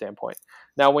game standpoint.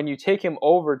 Now, when you take him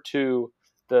over to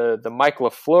the Mike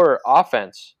LaFleur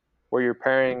offense, where you're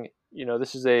pairing,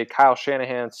 this is a Kyle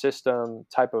Shanahan system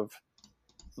type of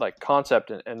like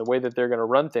concept and the way that they're going to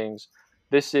run things.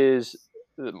 This is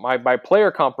my player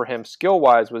comp for him skill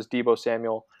wise was Deebo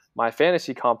Samuel. My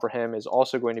fantasy comp for him is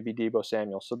also going to be Deebo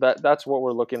Samuel. So that's what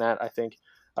we're looking at. I think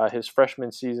his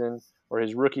freshman season, or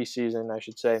his rookie season, I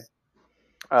should say.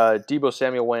 Deebo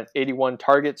Samuel went 81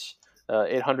 targets,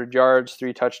 800 yards,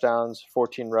 3 touchdowns,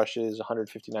 14 rushes,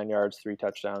 159 yards, 3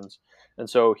 touchdowns. And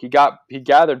so he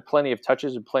gathered plenty of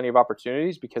touches and plenty of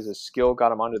opportunities because his skill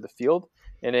got him onto the field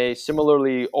in a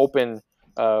similarly open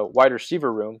wide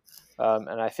receiver room.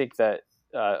 And I think that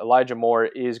Elijah Moore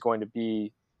is going to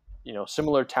be,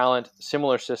 similar talent,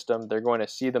 similar system. They're going to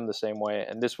see them the same way.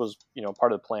 And this was,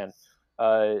 part of the plan.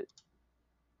 I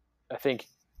think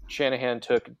Shanahan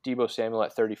took Deebo Samuel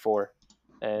at 34,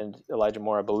 and Elijah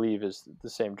Moore, I believe, is the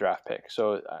same draft pick.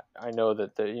 So I know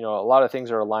that a lot of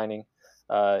things are aligning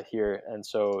here, and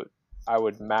so I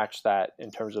would match that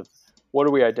in terms of what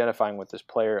are we identifying with this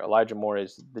player. Elijah Moore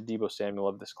is the Deebo Samuel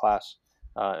of this class,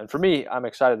 and for me, I'm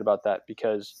excited about that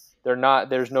because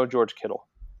there's no George Kittle.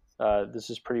 This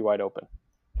is pretty wide open,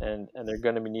 and they're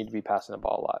going to need to be passing the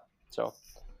ball a lot. So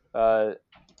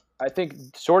I think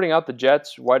sorting out the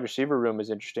Jets wide receiver room is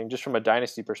interesting, just from a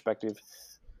dynasty perspective.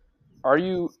 Are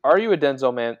you a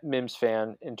Denzel Mims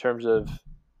fan in terms of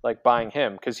like buying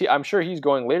him? Because I'm sure he's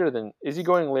going later than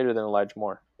Elijah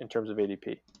Moore in terms of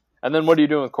ADP. And then what are you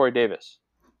doing with Corey Davis?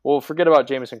 Well, forget about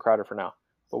Jamison Crowder for now.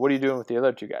 But what are you doing with the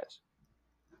other two guys?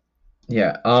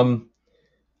 Yeah,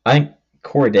 I think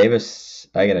Corey Davis,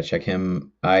 I gotta check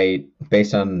him.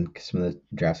 Based on some of the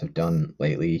drafts I've done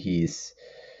lately, he's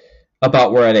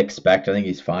about where I'd expect. I think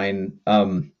he's fine.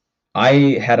 I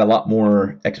had a lot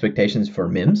more expectations for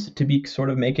Mims to be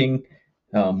sort of making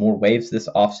more waves this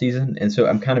offseason, and so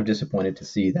I'm kind of disappointed to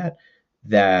see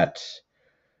that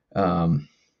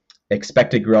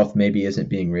expected growth maybe isn't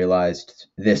being realized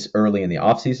this early in the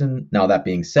offseason. Now, that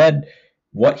being said,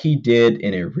 what he did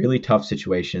in a really tough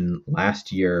situation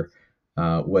last year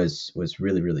was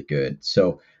really, really good.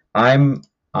 So I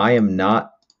am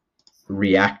not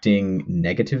reacting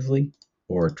negatively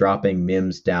or dropping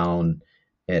Mims down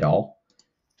at all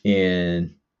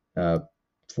in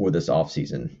for this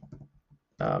offseason,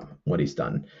 what he's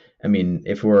done. I mean,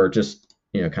 if we're just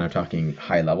kind of talking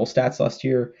high level stats last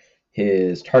year,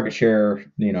 his target share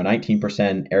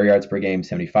 19%, air yards per game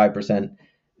 75%.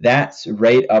 That's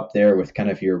right up there with kind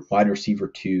of your wide receiver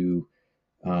 2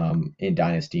 in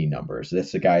dynasty numbers.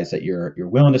 That's the guys that you're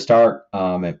willing to start,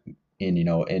 and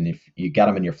if you got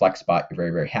them in your flex spot, you're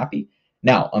very, very happy.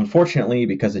 Now, unfortunately,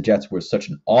 because the Jets were such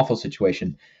an awful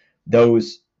situation,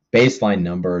 those baseline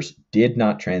numbers did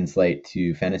not translate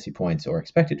to fantasy points or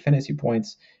expected fantasy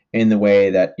points in the way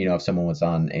that if someone was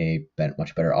on a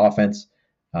much better offense,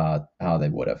 how they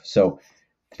would have. So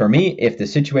for me, if the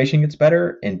situation gets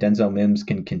better and Denzel Mims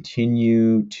can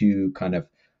continue to kind of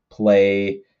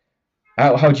play,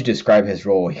 how would you describe his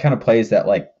role? He kind of plays that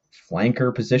like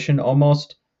flanker position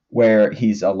almost, where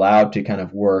he's allowed to kind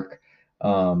of work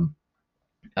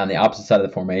on the opposite side of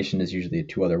the formation is usually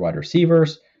 2 other wide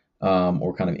receivers,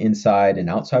 or kind of inside and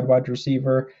outside wide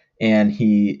receiver. And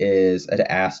he is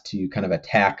asked to kind of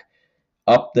attack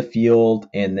up the field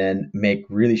and then make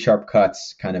really sharp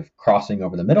cuts, kind of crossing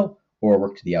over the middle or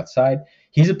work to the outside.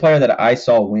 He's a player that I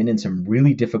saw win in some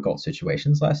really difficult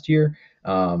situations last year.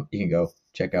 You can go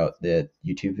check out the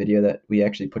YouTube video that we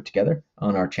actually put together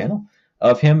on our channel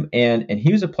of him. And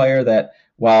he was a player that,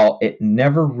 while it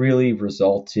never really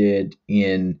resulted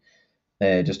in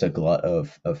just a glut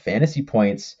of fantasy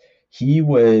points, he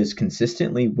was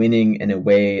consistently winning in a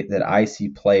way that I see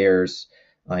players,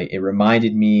 it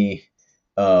reminded me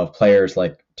of players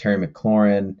like Terry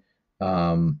McLaurin,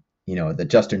 the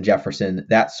Justin Jefferson,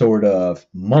 that sort of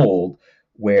mold,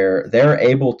 where they're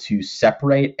able to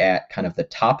separate at kind of the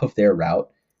top of their route,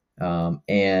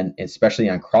 and especially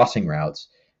on crossing routes,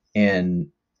 and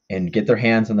get their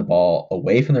hands on the ball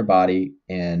away from their body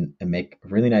and make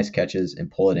really nice catches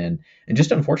and pull it in. And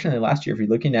just unfortunately last year, if you're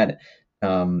looking at it,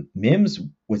 Mims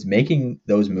was making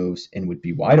those moves and would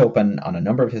be wide open on a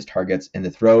number of his targets, and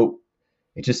the throw,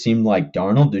 it just seemed like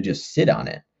Darnold would just sit on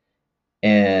it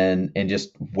and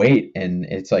just wait. And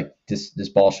it's like this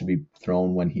ball should be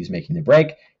thrown when he's making the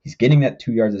break. He's getting that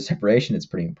 2 yards of separation. It's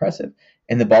pretty impressive.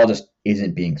 And the ball just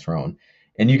isn't being thrown.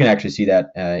 And you can actually see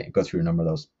that go through a number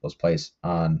of those plays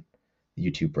on the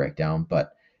YouTube breakdown.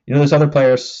 But there's other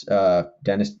players,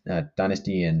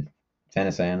 dynasty and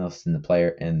fantasy analysts in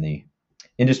the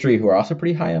industry who are also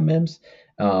pretty high on Mims.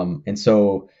 And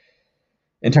so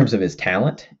in terms of his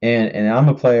talent, and I'm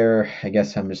a player, I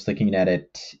guess I'm just looking at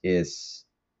it, is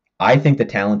I think the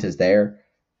talent is there.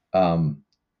 Now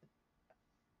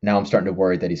I'm starting to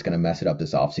worry that he's going to mess it up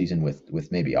this offseason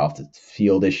with maybe off the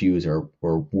field issues or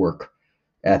work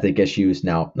ethic issues.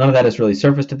 Now, none of that has really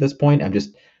surfaced at this point. I'm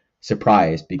just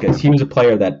surprised because he was a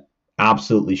player that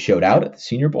absolutely showed out at the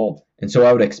Senior Bowl. And so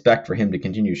I would expect for him to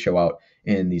continue to show out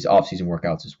in these offseason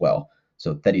workouts as well.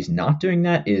 So that he's not doing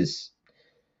that is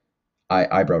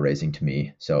eyebrow raising to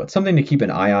me. So it's something to keep an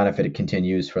eye on if it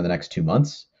continues for the next 2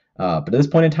 months. But at this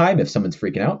point in time, if someone's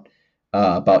freaking out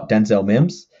about Denzel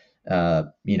Mims,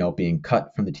 being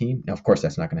cut from the team, now of course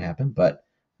that's not going to happen, but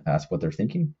that's what they're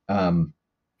thinking. I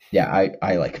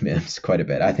like Mims quite a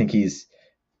bit. I think he's,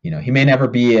 he may never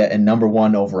be a number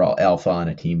 1 overall alpha on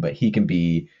a team, but he can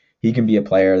be a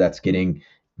player that's getting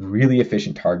really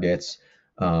efficient targets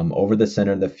over the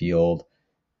center of the field,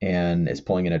 and is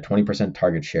pulling in a 20%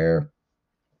 target share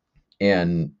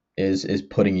and is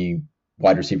putting you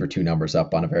wide receiver 2 numbers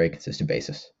up on a very consistent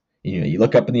basis. You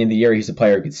look up at the end of the year, he's a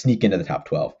player who could sneak into the top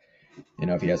 12,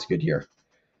 if he has a good year.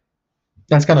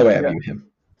 That's kind of the way I view him.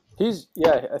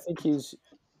 I think he's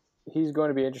going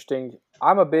to be interesting.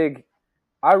 I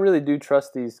really do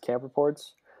trust these camp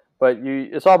reports, but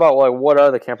it's all about like what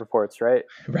are the camp reports, right?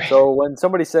 Right. So when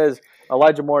somebody says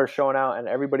Elijah Moore is showing out and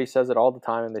everybody says it all the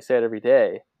time and they say it every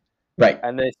day, right?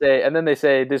 And then they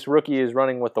say this rookie is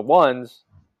running with the ones,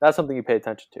 that's something you pay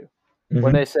attention to. Mm-hmm.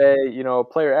 When they say,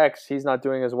 player X, he's not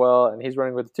doing as well and he's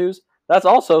running with the twos, that's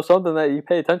also something that you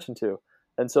pay attention to.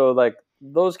 And so like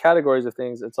those categories of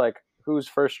things, it's like who's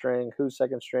first string, who's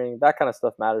second string, that kind of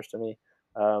stuff matters to me.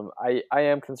 I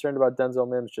am concerned about Denzel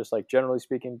Mims, just like generally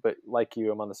speaking, but like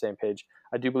you, I'm on the same page.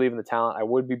 I do believe in the talent. I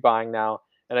would be buying now.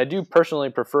 And I do personally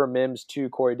prefer Mims to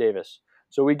Corey Davis.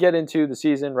 So we get into the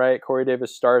season, right? Corey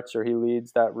Davis starts or he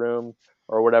leads that room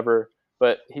or whatever,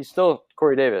 but he's still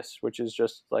Corey Davis, which is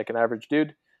just like an average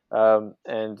dude.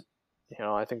 And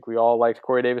I think we all liked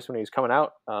Corey Davis when he was coming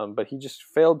out, but he just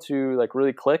failed to like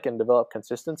really click and develop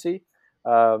consistency.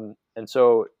 And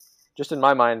so just in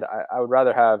my mind, I would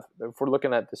rather have, if we're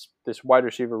looking at this wide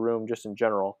receiver room just in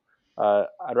general,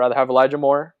 I'd rather have Elijah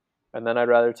Moore, and then I'd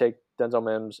rather take Denzel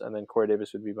Mims, and then Corey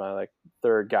Davis would be my like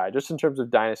third guy, just in terms of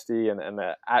dynasty and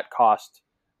the at cost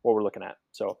what we're looking at.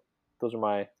 So that's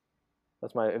my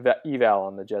eval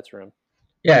on the Jets room.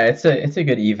 Yeah, it's a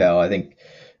good eval. I think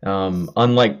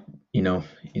unlike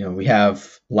we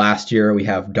have last year we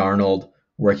have Darnold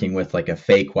working with like a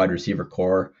fake wide receiver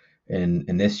core.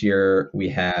 And this year we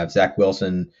have Zach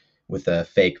Wilson with a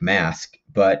fake mask,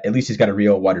 but at least he's got a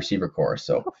real wide receiver core,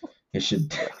 so it should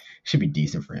be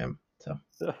decent for him. So,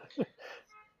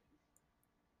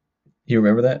 you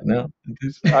remember that? No.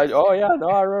 I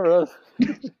remember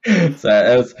that. So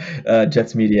that was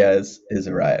Jets media is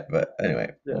a riot, but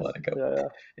anyway, we'll let it go.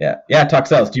 Yeah. Talk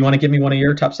sells. Do you want to give me one of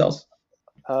your top sells?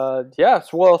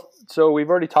 Well, so we've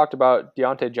already talked about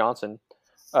Deontay Johnson.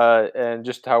 And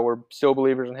just how we're still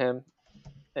believers in him,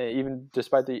 even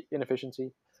despite the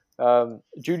inefficiency.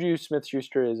 Juju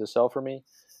Smith-Schuster is a sell for me,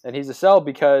 and he's a sell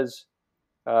because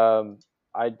the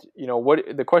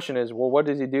question is, well, what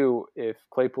does he do if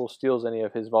Claypool steals any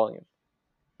of his volume?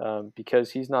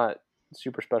 Because he's not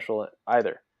super special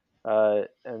either.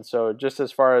 And so just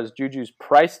as far as Juju's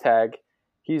price tag,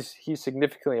 he's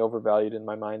significantly overvalued in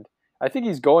my mind. I think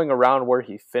he's going around where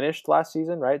he finished last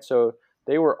season, right? So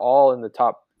they were all in the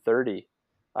top 30,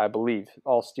 I believe,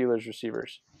 all Steelers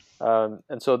receivers.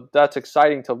 And so that's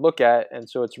exciting to look at. And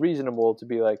so it's reasonable to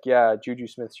be like, yeah, Juju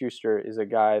Smith-Schuster is a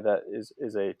guy that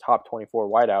is a top 24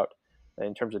 wideout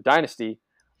in terms of dynasty.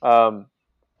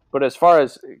 But as far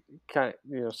as kind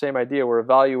of, same idea, we're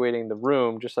evaluating the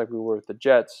room just like we were with the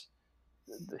Jets.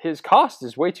 His cost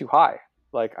is way too high.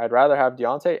 Like I'd rather have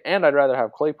Deontay and I'd rather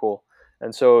have Claypool.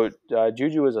 And so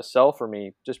Juju is a sell for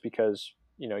me just because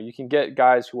you can get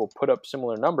guys who will put up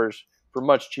similar numbers for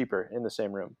much cheaper in the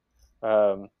same room.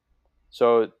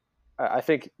 So I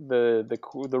think the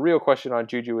real question on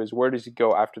Juju is where does he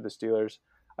go after the Steelers?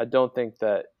 I don't think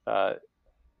that. I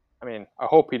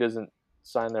hope he doesn't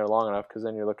sign there long enough because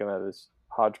then you're looking at this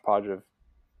hodgepodge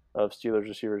of Steelers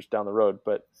receivers down the road.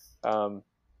 But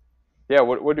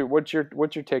what's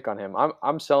your take on him?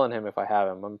 I'm selling him if I have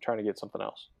him. I'm trying to get something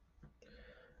else.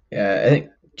 Yeah, I think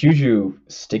Juju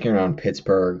sticking around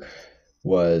Pittsburgh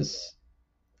was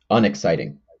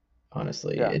unexciting,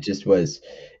 honestly. Yeah. It just was.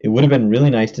 It would have been really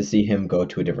nice to see him go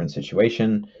to a different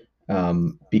situation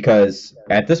because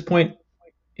at this point,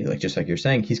 just like you're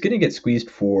saying, he's going to get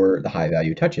squeezed for the high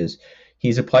value touches.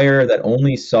 He's a player that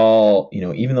only saw,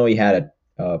 even though he had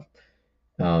a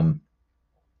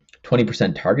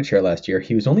 20% target share last year,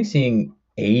 he was only seeing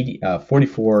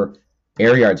 44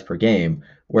 air yards per game,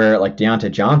 where like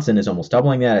Deontay Johnson is almost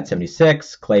doubling that at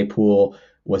 76. Claypool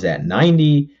was at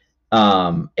 90.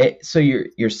 So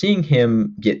you're seeing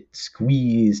him get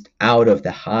squeezed out of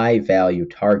the high value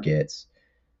targets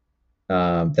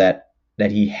that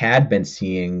he had been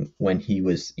seeing when he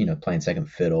was playing second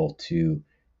fiddle to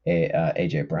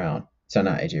AJ Brown. So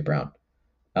not AJ Brown,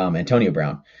 Antonio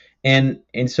Brown. And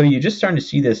so you're just starting to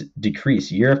see this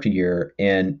decrease year after year,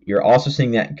 and you're also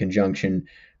seeing that in conjunction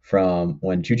from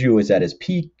when Juju was at his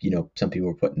peak. Some people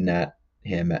were putting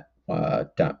him at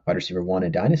wide receiver 1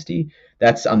 in Dynasty.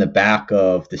 That's on the back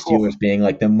of the Steelers being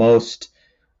like the most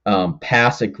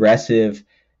pass aggressive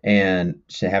and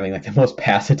having like the most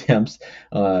pass attempts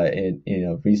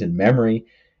in recent memory,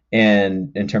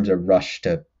 and in terms of rush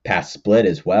to pass split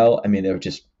as well. I mean, it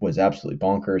just was absolutely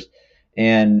bonkers.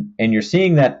 And you're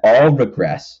seeing that all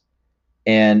regress,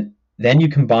 and then you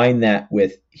combine that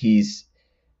with he's,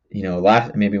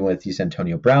 maybe with he's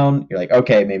Antonio Brown, you're like,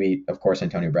 okay, maybe of course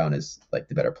Antonio Brown is like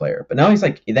the better player. But now he's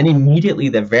like, then immediately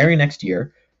the very next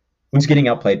year, who's getting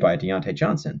outplayed by Deontay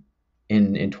Johnson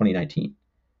in 2019.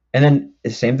 And then the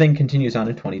same thing continues on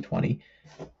in 2020.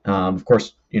 Of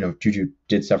course, Juju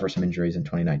did suffer some injuries in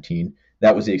 2019.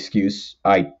 That was the excuse.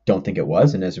 I don't think it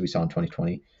was. And as we saw in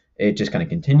 2020, it just kind of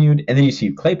continued. And then you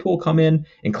see Claypool come in,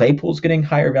 and Claypool's getting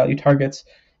higher value targets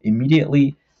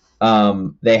immediately.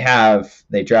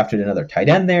 They drafted another tight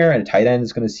end there, and a tight end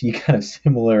is going to see kind of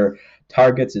similar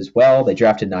targets as well. They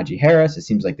drafted Najee Harris. It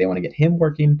seems like they want to get him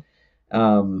working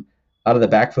out of the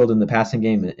backfield in the passing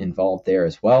game involved there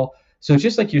as well. So it's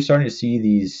just like you're starting to see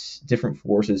these different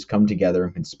forces come together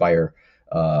and conspire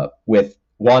with,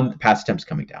 one, pass attempts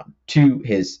coming down. Two,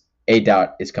 his A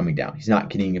dot is coming down. He's not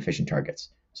getting efficient targets.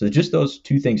 So just those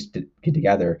two things to get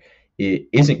together, it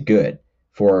isn't good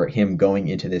for him going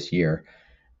into this year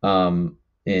on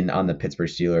the Pittsburgh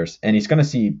Steelers. And he's going to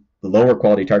see lower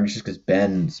quality targets just because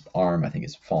Ben's arm, I think,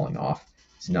 is falling off.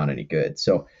 It's not any good.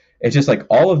 So it's just like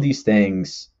all of these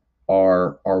things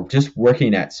are just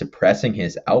working at suppressing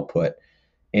his output.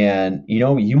 And,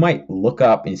 you might look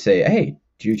up and say, hey,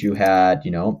 Juju had,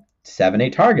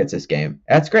 7-8 targets this game.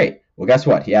 That's great. Well, guess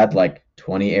what? He had like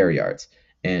 20 air yards.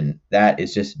 And that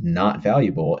is just not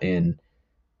valuable in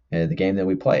the game that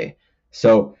we play.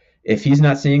 So if he's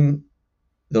not seeing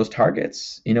those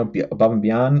targets, above and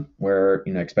beyond where,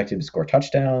 expect him to score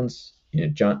touchdowns,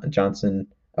 Johnson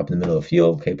up in the middle of the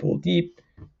field, Claypool deep,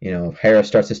 Harris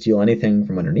starts to steal anything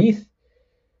from underneath,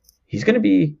 he's going to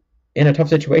be in a tough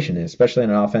situation, especially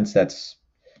in an offense that's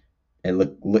at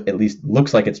least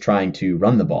looks like it's trying to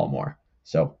run the ball more.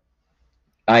 So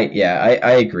I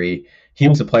agree. He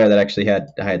was a player that actually I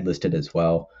had listed as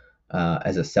well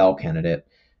as a sell candidate.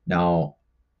 Now,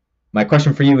 my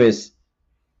question for you is,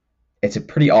 it's a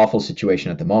pretty awful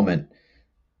situation at the moment.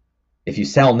 If you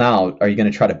sell now, are you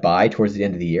going to try to buy towards the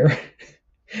end of the year?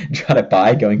 Try to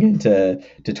buy going into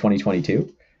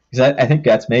 2022? Because I think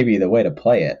that's maybe the way to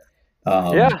play it.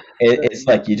 It's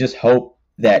like you just hope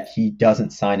that he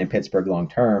doesn't sign in Pittsburgh long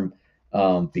term,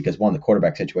 because one, the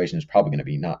quarterback situation is probably going to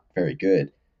be not very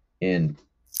good in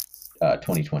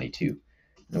 2022,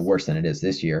 worse than it is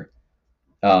this year.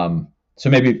 So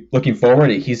maybe looking forward,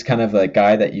 he's kind of a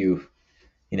guy that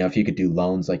if you could do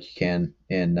loans like you can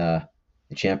in the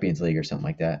Champions League or something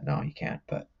like that. No, you can't,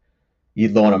 but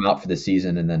you'd loan him out for the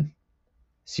season and then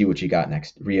see what you got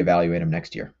next, reevaluate him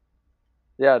next year.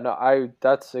 Yeah, no,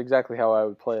 that's exactly how I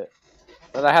would play it.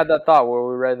 And I had that thought where we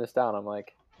were writing this down. I'm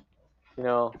like,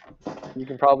 you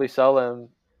can probably sell him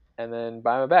and then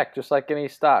buy him back, just like any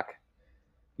stock.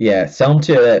 Yeah, sell him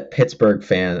to Pittsburgh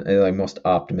fan, like most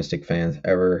optimistic fans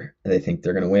ever. They think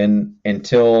they're going to win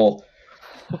until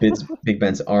Big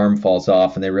Ben's arm falls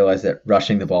off and they realize that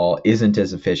rushing the ball isn't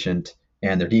as efficient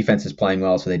and their defense is playing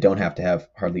well, so they don't have to have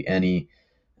hardly any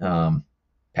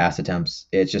pass attempts.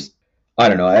 It's just, I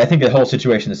don't know. I think the whole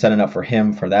situation is setting up for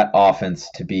him, for that offense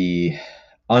to be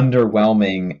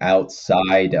underwhelming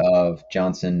outside of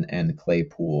Johnson and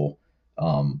Claypool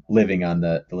living on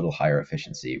the little higher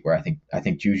efficiency, where I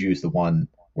think Juju is the one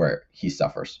where he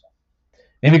suffers.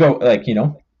 Maybe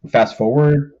go fast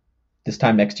forward this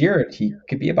time next year, he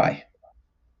could be a buy.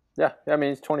 Yeah, I mean,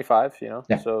 he's 25, Yeah.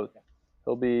 So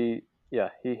he'll be,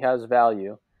 he has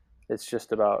value. It's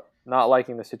just about not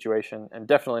liking the situation and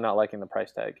definitely not liking the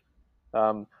price tag.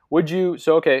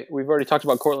 We've already talked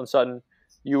about Courtland Sutton.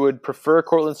 You would prefer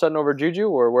Courtland Sutton over Juju,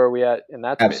 or where are we at in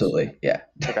that space? Absolutely, yeah.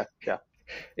 Okay, yeah.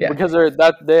 Yeah. Because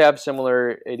they have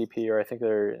similar ADP, or I think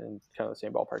they're in kind of the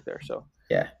same ballpark there. So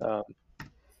yeah,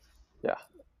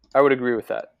 I would agree with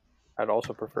that. I'd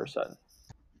also prefer Sutton.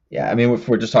 Yeah, I mean, if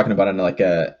we're just talking about it on like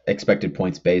a expected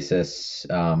points basis,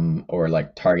 or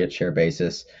like target share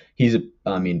basis,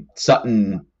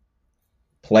 Sutton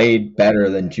played better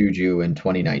than Juju in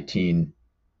 2019.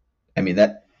 I mean,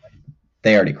 that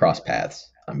they already crossed paths.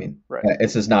 I mean, right.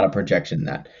 This is not a projection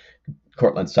that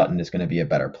Courtland Sutton is going to be a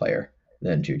better player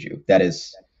than Juju. That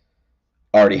is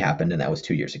already happened, and that was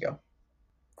 2 years ago.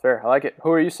 Fair, I like it.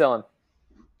 Who are you selling?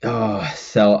 Oh,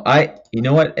 so you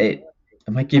know what? I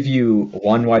might give you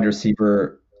one wide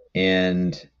receiver,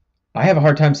 and I have a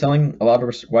hard time selling a lot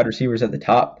of wide receivers at the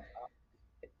top.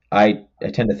 I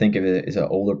tend to think of it as an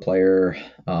older player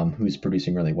who's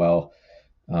producing really well,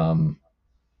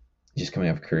 just coming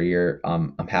off a career.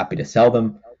 I'm happy to sell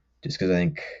them just because I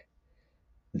think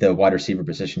the wide receiver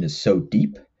position is so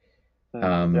deep.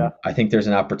 I think there's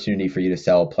an opportunity for you to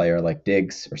sell a player like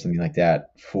Diggs or something like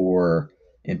that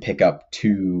and pick up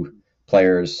two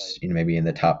players, maybe in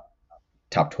the top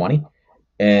 20,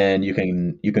 and you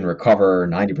can recover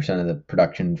 90% of the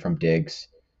production from Diggs,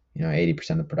 80%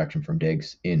 of the production from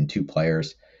Diggs in 2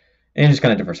 players, and you just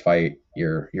kind of diversify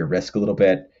your risk a little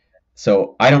bit.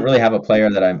 So I don't really have a player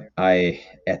that I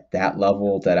at that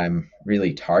level that I'm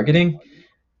really targeting.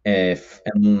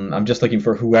 And I'm just looking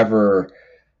for whoever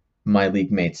my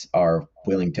league mates are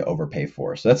willing to overpay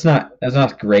for. So that's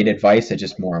not great advice. It's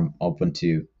just more I'm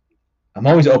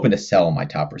always open to sell my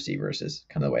top receivers is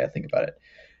kind of the way I think about it.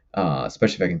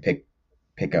 Especially if I can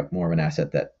pick up more of an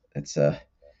asset that's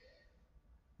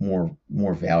more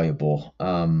valuable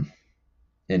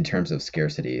in terms of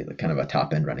scarcity, like kind of a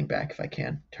top end running back if I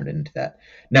can turn it into that.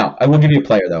 Now I will give you a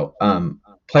player though.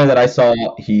 Player that I saw,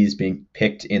 he's being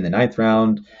picked in the 9th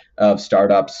round of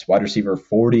startups, wide receiver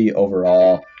 40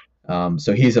 overall.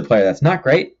 So he's a player that's not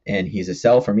great, and he's a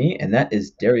sell for me, and that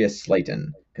is Darius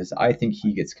Slayton, because I think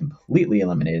he gets completely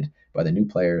eliminated by the new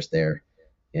players there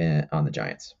on the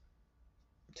Giants.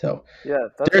 So yeah,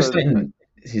 Darius Slayton,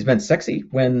 he's been sexy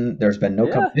when there's been no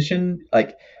competition.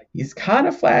 Like, he's kind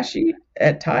of flashy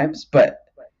at times, but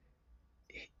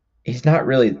he's not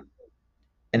really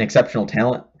an exceptional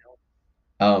talent.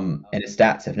 And his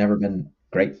stats have never been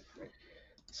great.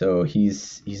 So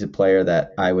he's a player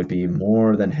that I would be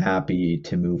more than happy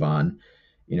to move on.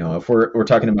 If we're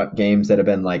talking about games that have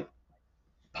been like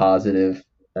positive,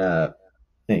 I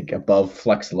think above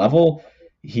flex level,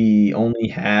 he only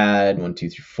had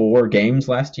 4 games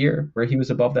last year where he was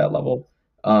above that level.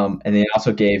 And they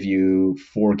also gave you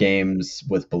 4 games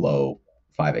with below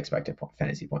 5 expected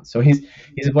fantasy points. So he's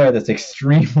a player that's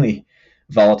extremely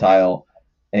volatile,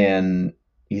 and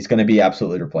he's going to be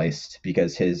absolutely replaced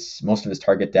because most of his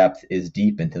target depth is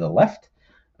deep into the left.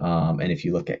 And if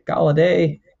you look at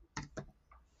Golladay,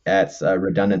 that's a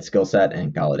redundant skill set,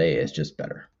 and Golladay is just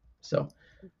better. So,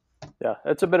 yeah,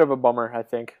 it's a bit of a bummer, I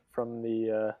think, from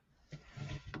the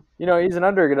he's an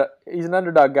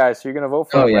underdog guy, so you're going to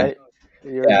vote for him, right?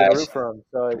 You're going to root for him.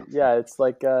 So yeah, it's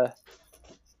like I'm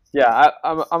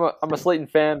a Slayton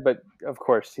fan, but of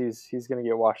course he's going to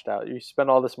get washed out. You spend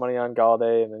all this money on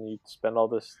Golladay, and then you spend all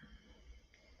this,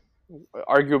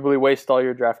 arguably waste all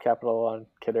your draft capital on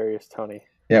Kadarius Toney.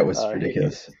 Yeah, it was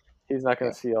ridiculous. He's not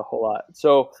going to see a whole lot.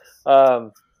 So,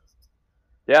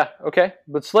 yeah, okay.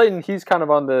 But Slayton, he's kind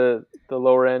of on the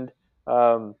lower end.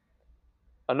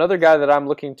 Another guy that I'm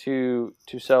looking to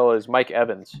sell is Mike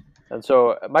Evans. And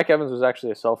so Mike Evans was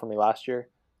actually a sell for me last year.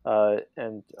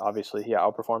 And obviously he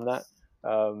outperformed that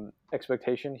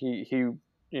expectation. He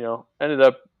ended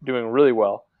up doing really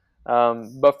well.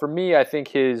 But for me, I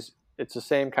think it's the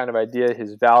same kind of idea.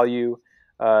 His value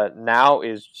now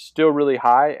is still really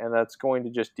high, and that's going to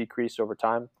just decrease over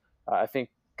time. I think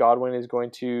Godwin is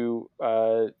going to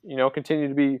continue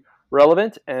to be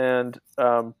relevant, and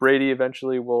Brady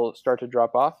eventually will start to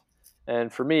drop off.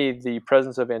 And for me, the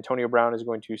presence of Antonio Brown is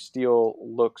going to steal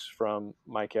looks from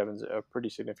Mike Evans a pretty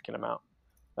significant amount.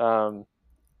 I've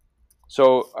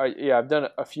done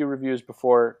a few reviews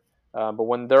before, but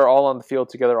when they're all on the field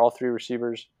together, all 3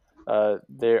 receivers,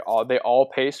 they all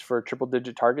pace for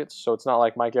triple-digit targets. So it's not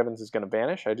like Mike Evans is going to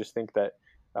vanish. I just think that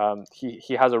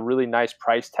he has a really nice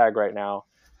price tag right now,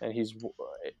 and he's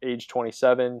age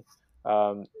 27.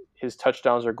 His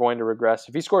touchdowns are going to regress.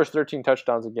 If he scores 13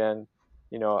 touchdowns again,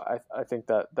 I think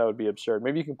that would be absurd.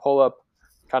 Maybe you can pull up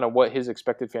kind of what his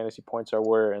expected fantasy points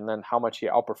were, and then how much he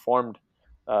outperformed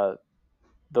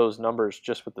those numbers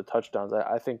just with the touchdowns.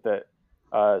 I think that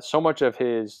so much of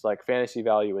his fantasy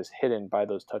value is hidden by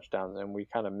those touchdowns, and we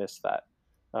kind of miss that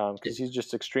because he's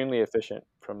just extremely efficient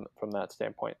from that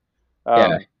standpoint.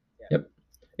 So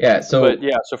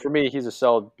for me, he's a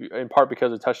sell in part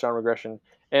because of touchdown regression,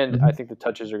 and I think the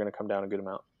touches are going to come down a good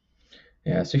amount.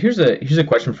 Yeah, so here's a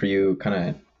question for you, kind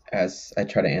of as I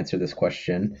try to answer this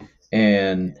question,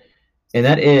 and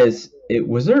that is,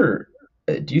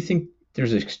 do you think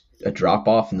there's a drop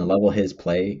off in the level of his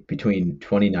play between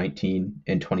 2019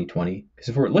 and 2020? Because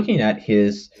if we're looking at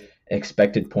his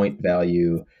expected point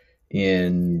value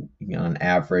on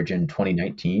average in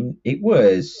 2019, it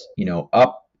was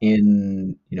up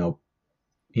in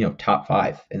top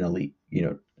 5 in the league.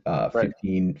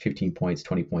 15 points,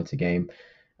 20 points a game.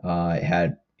 It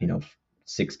had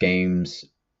 6 games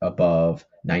above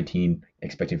 19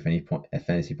 expected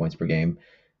fantasy points per game.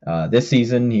 This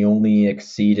season he only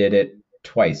exceeded it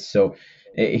twice, so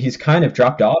he's kind of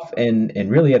dropped off. And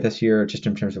really at this year, just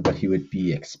in terms of what he would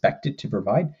be expected to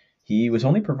provide, he was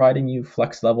only providing you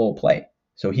flex level play.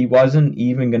 So he wasn't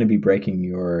even going to be breaking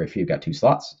if you've got 2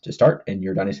 slots to start in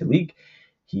your dynasty league,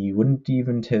 he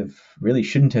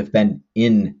shouldn't have been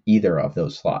in either of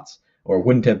those slots, or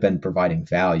wouldn't have been providing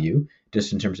value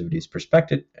just in terms of what he's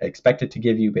expected to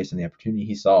give you based on the opportunity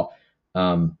he saw.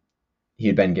 he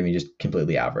had been giving just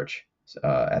completely average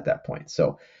at that point.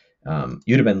 So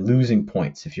you'd have been losing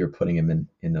points if you're putting him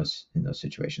in those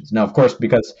situations. Now, of course,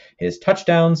 because his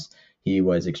touchdowns, he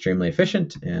was extremely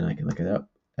efficient, and I can look it up.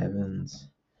 Evans,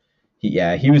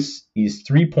 he's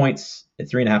 3 points,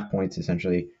 3.5 points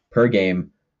essentially per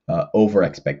game over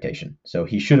expectation. So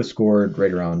he should have scored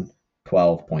right around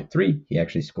 12.3. He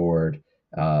actually scored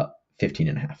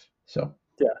 15.5. So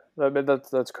yeah, I mean,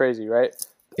 that's crazy, right?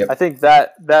 Yep. I think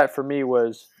that for me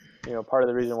was, part of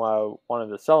the reason why I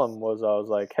wanted to sell him was I was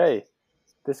like, hey,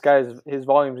 this guy's his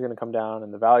volume is going to come down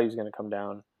and the value is going to come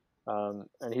down,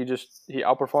 and he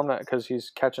outperformed that because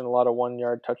he's catching a lot of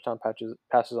 1-yard touchdown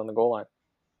passes on the goal line,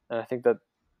 and I think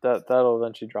that'll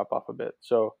eventually drop off a bit.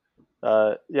 So,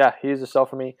 he's a sell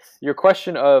for me. Your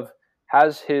question of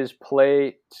has his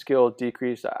play skill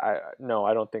decreased? No,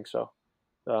 I don't think so.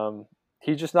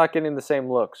 He's just not getting the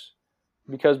same looks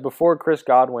because before Chris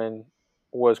Godwin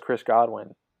was Chris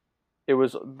Godwin, it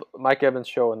was Mike Evans'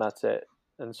 show and that's it.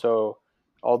 And so,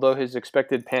 although his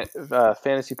expected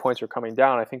fantasy points are coming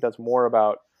down, I think that's more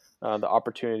about the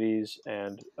opportunities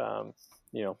and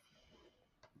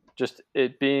just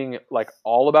it being like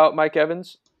all about Mike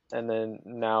Evans, and then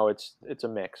now it's a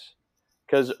mix.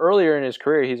 Because earlier in his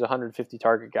career, he's a 150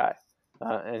 target guy,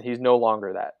 and he's no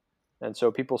longer that. And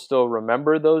so people still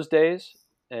remember those days,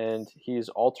 and he's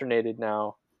alternated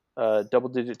now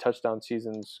double-digit touchdown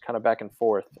seasons kind of back and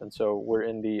forth. And so we're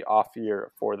in the off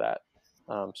year for that.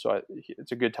 So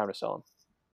it's a good time to sell him.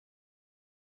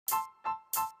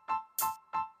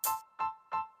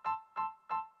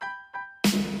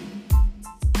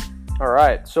 All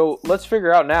right, so let's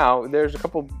figure out now. There's a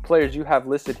couple players you have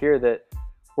listed here that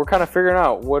we're kind of figuring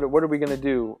out what are we going to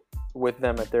do with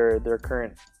them at their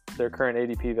current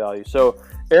ADP value. So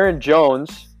Aaron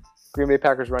Jones, Green Bay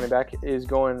Packers running back, is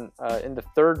going in the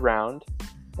 3rd round,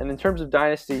 and in terms of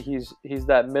dynasty, he's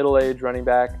that middle-aged running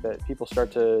back that people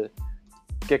start to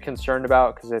get concerned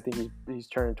about because I think he's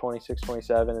turning 26,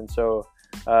 27, and so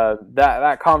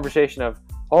that conversation of,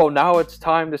 oh, now it's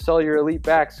time to sell your elite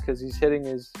backs because he's hitting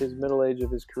his middle age of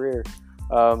his career.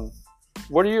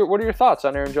 What are your thoughts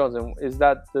on Aaron Jones, and is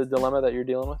that the dilemma that you're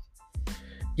dealing with?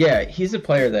 Yeah, he's a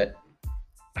player that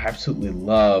I absolutely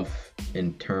love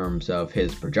in terms of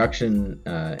his production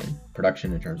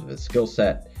in terms of his skill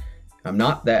set. I'm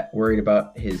not that worried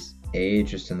about his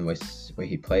age, just in the way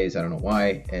he plays. I don't know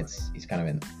why. He's he's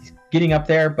getting up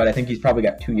there, but I think he's probably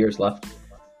got 2 years left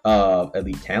of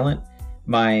elite talent.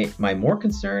 My more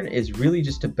concern is really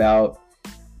just about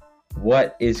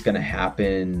what is going to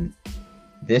happen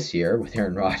this year with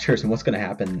Aaron Rodgers and what's going to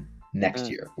happen next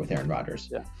year with Aaron Rodgers.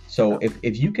 Yeah. So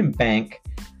if you can bank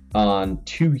on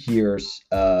 2 years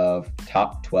of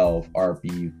top 12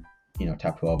 RB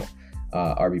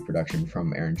production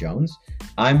from Aaron Jones,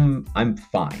 I'm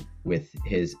fine with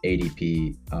his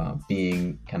ADP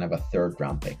being kind of a 3rd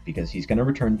round pick because he's going to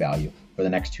return value for the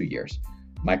next 2 years.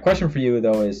 My question for you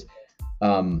though is,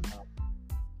 or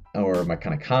my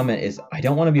kind of comment is, I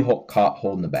don't want to be caught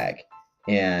holding the bag.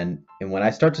 And when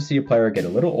I start to see a player get a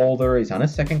little older, he's on a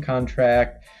 2nd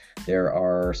contract. There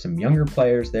are some younger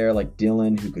players there like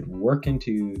Dylan who could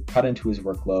cut into his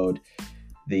workload.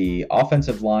 The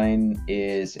offensive line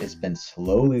has been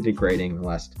slowly degrading in the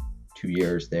last 2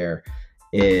 years there.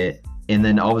 And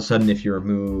then all of a sudden, if you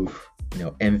remove,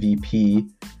 MVP,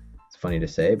 it's funny to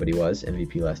say, but he was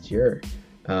MVP last year.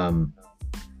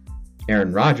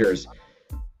 Aaron Rodgers,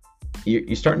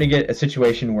 you're starting to get a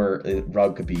situation where the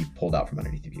rug could be pulled out from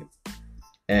underneath of you.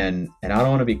 And I don't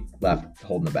want to be left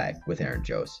holding the bag with Aaron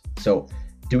Jones. So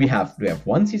do we have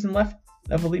 1 season left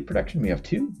of elite production? We have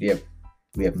 2? Do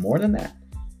we have more than that?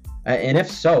 And if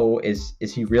so, is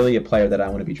he really a player that I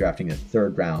want to be drafting in the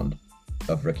 3rd round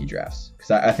of rookie drafts?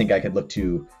 Because I think I could look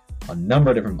to a number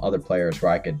of different other players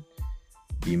where I could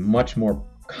be much more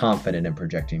confident in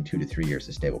projecting 2 to 3 years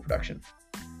of stable production.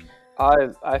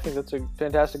 I think that's a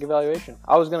fantastic evaluation.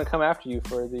 I was going to come after you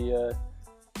for the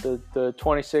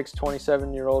 26,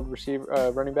 27-year-old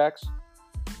running backs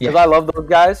because I love those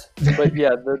guys. But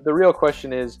yeah, the real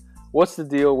question is, what's the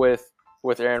deal with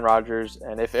Aaron Rodgers?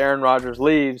 And if Aaron Rodgers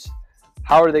leaves,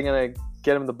 how are they going to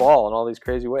get him the ball in all these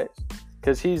crazy ways?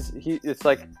 Because it's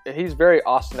like he's very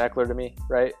Austin Eckler to me,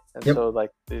 right? And so like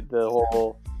the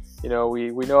whole, we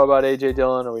know about A.J.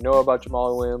 Dillon, or we know about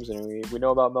Jamal Williams, and we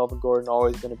know about Melvin Gordon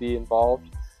always going to be involved.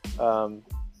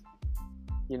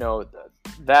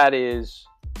 That is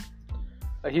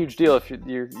a huge deal if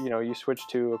you switch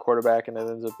to a quarterback and it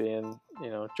ends up being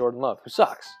Jordan Love, who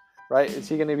sucks, right? Is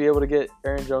he going to be able to get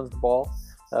Aaron Jones the ball,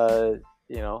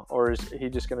 or is he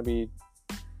just going to be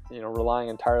relying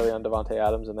entirely on Devontae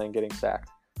Adams and then getting sacked?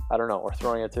 I don't know, or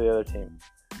throwing it to the other team.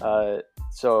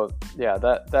 So yeah,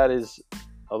 that is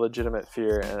a legitimate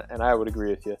fear, and I would agree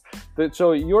with you.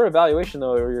 So your evaluation,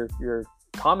 though, or your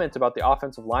comment about the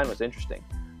offensive line was interesting,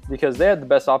 because they had the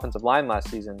best offensive line last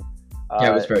season.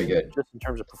 Yeah, it was very good. Just in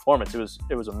terms of performance,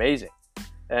 it was amazing.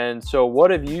 And so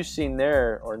what have you seen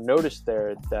there or noticed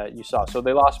there that you saw? So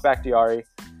they lost Bakhtiari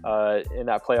in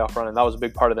that playoff run, and that was a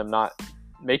big part of them not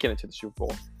making it to the Super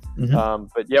Bowl. Mm-hmm.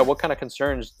 But yeah, what kind of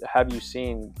concerns have you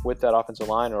seen with that offensive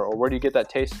line, or where do you get that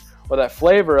taste or that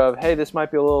flavor of, hey, this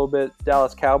might be a little bit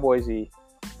Dallas Cowboys-y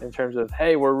in terms of,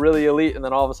 hey, we're really elite, and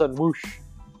then all of a sudden, whoosh,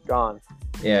 gone.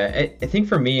 Yeah, I think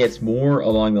for me, it's more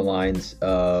along the lines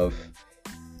of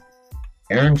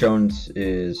Aaron Jones'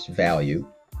 value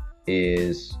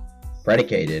is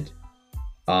predicated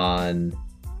on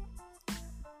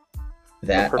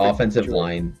that offensive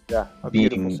line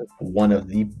being one of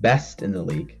the best in the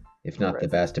league, if not the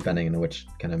best, depending on which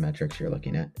kind of metrics you're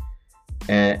looking at.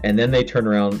 And then they turn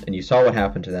around, and you saw what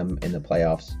happened to them in the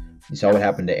playoffs. You saw what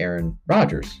happened to Aaron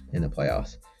Rodgers in the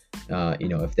playoffs.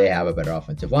 If they have a better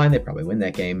offensive line, they probably win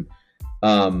that game.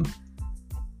 And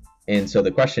so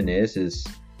the question is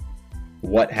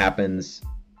what happens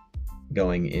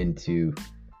going into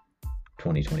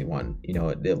 2021?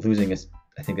 They're losing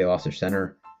I think they lost their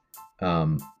center.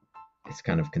 It's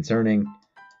kind of concerning.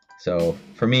 So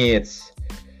for me, it's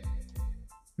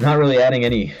not really adding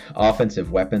any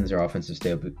offensive weapons or offensive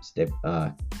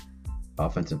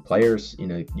offensive players.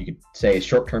 You could say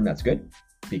short term that's good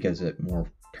because it more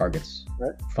targets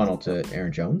funnel to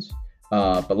Aaron Jones.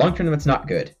 But long term it's not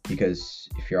good, because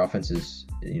if your offense is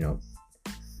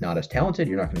not as talented,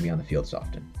 you're not going to be on the field so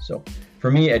often. So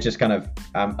for me, it just kind of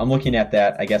I'm looking at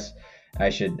that. I guess I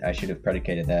should have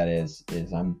predicated that is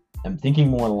I'm thinking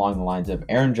more along the lines of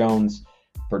Aaron Jones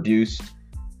produced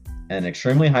an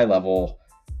extremely high level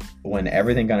when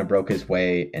everything kind of broke his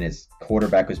way and his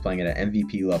quarterback was playing at an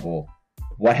MVP level.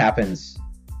 What happens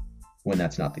when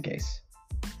that's not the case?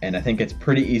 And I think it's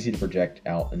pretty easy to project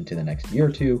out into the next year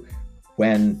or two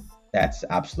when that's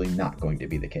absolutely not going to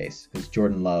be the case, because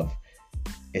Jordan Love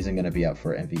isn't going to be up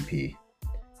for MVP.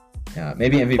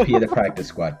 Maybe MVP of the practice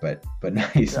squad, but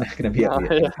he's not going to be up.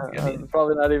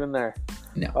 Probably not even there.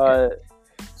 No.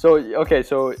 So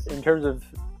in terms of,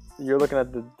 you're looking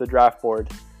at the draft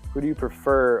board, who do you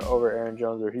prefer over Aaron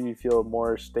Jones, or who do you feel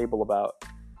more stable about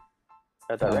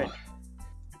at that range?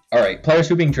 All right, players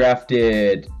who are being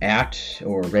drafted at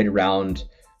or right around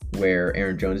where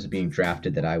Aaron Jones is being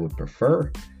drafted that I would prefer.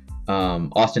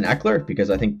 Austin Eckler, because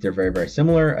I think they're very, very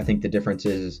similar. I think the difference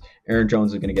is Aaron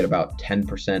Jones is going to get about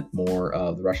 10% more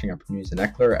of the rushing opportunities than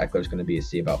Eckler. Eckler is going to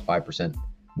see about 5%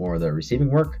 more of the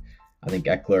receiving work. I think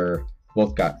Eckler,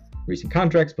 both got recent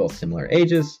contracts, both similar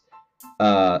ages.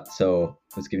 So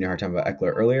I was giving you a hard time about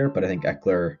Eckler earlier, but I think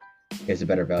Eckler is a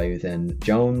better value than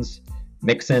Jones.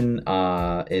 Mixon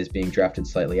is being drafted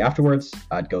slightly afterwards.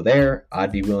 I'd go there.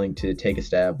 I'd be willing to take a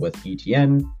stab with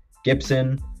ETN,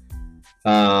 Gibson,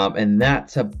 and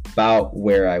that's about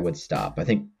where I would stop. I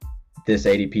think this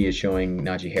ADP is showing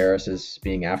Najee Harris as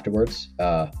being afterwards,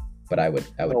 but I would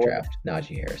draft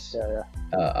Najee Harris,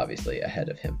 obviously ahead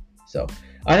of him. So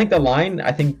I think the line,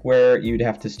 where you'd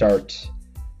have to start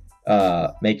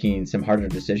making some harder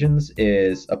decisions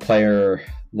is a player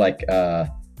like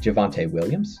Javonte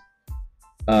Williams.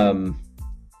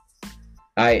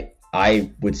 I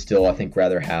would still,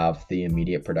 rather have the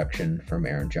immediate production from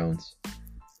Aaron Jones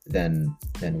than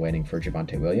waiting for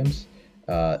Javonte Williams.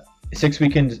 6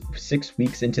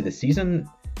 weeks into the season,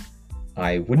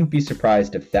 I wouldn't be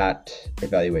surprised if that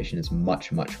evaluation is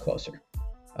much, much closer.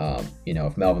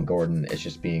 If Melvin Gordon is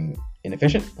just being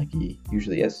inefficient like he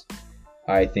usually is,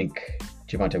 I think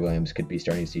Javonte Williams could be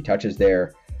starting to see touches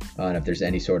there. And if there's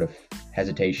any sort of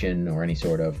hesitation or any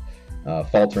sort of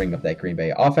faltering of that Green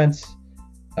Bay offense,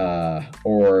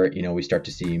 or we start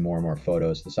to see more and more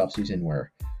photos this offseason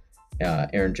where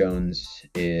Aaron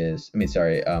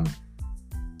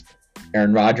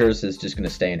Rodgers is just going to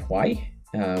stay in Hawaii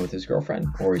with his girlfriend,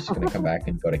 or he's going to come back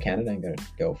and go to Canada and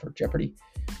go for Jeopardy.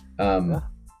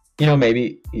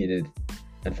 Maybe he did.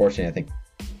 Unfortunately, I think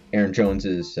Aaron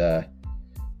Jones's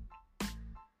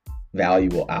value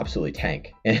will absolutely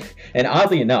tank, and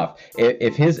oddly enough,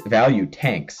 if his value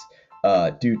tanks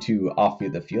due to off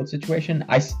the field situation,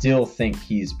 I still think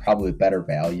he's probably better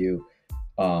value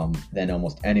than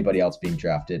almost anybody else being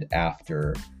drafted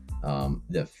after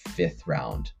the 5th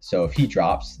round. So if he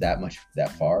drops that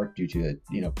far due to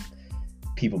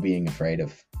people being afraid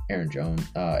of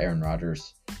Aaron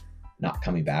Rodgers not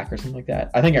coming back or something like that,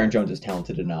 I think Aaron Jones is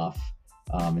talented enough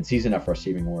and sees enough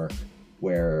receiving work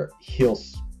where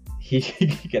he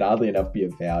could oddly enough be a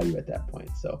value at that point.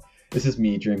 So this is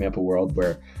me dreaming up a world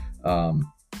where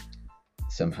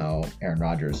somehow Aaron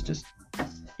Rodgers just,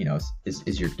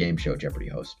 is your game show Jeopardy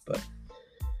host. But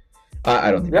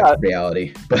I don't think that's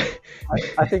reality. But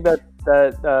I think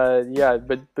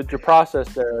but your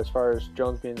process there as far as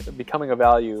Jones becoming a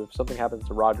value if something happens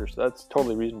to Rodgers, that's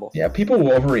totally reasonable. Yeah, people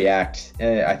will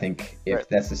overreact. I think if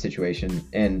that's the situation,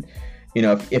 and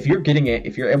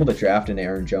if you're able to draft an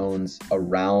Aaron Jones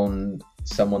around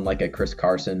someone like a Chris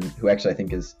Carson, who actually I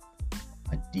think is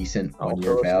a decent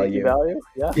 1-year value.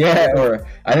 Yeah, or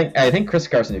I think Chris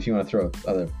Carson, if you want to throw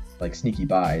other like sneaky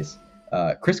buys,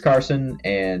 Chris Carson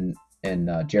and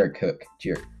Jared Cook,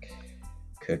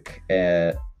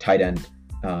 tight end,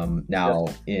 now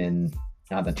in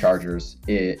the Chargers.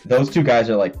 Those two guys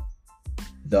are like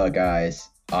the guys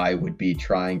I would be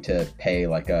trying to pay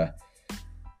like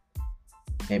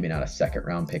maybe not a second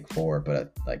round pick for,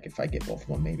 but like if I get both of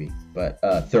them maybe, but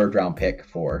a third round pick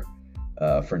for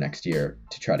next year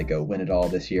to try to go win it all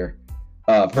this year,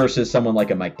 versus someone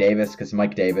like a Mike Davis, because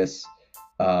Mike Davis,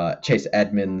 Chase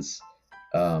Edmonds,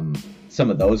 some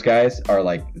of those guys are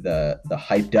like the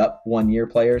hyped up 1-year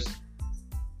players.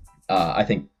 I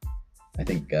think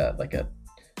like a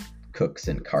Cooks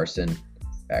and Carson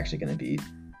are actually going to be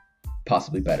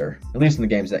possibly better, at least in the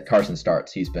games that Carson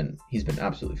starts. He's been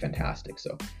absolutely fantastic.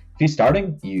 So if he's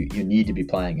starting, you need to be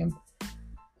playing him.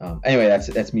 Anyway,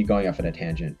 that's me going off on a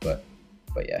tangent, but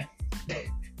yeah.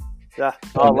 Yeah,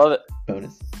 I love it.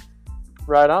 Bonus.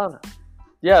 Right on.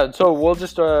 Yeah, so we'll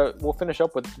just we'll finish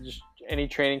up with just any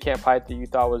training camp hype that you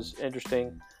thought was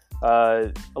interesting.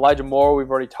 Elijah Moore, we've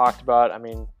already talked about. I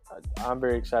mean, I'm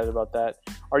very excited about that.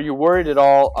 Are you worried at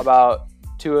all about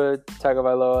Tua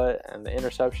Tagovailoa and the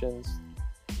interceptions?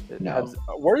 No.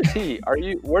 Where is he?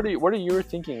 What are you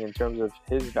thinking in terms of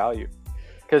his value?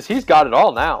 Because he's got it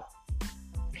all now.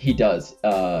 He does.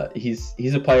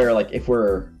 He's a player, like if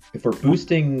we're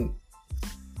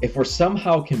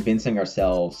somehow convincing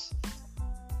ourselves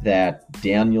that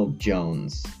Daniel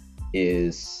Jones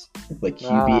is like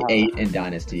QB8 in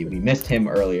Dynasty. We missed him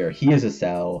earlier. He is a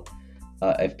sell.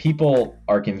 If people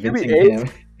are convincing him,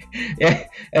 yeah,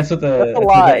 that's what the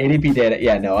ADP data.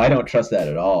 Yeah, no, I don't trust that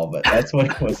at all. But that's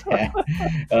what it was at.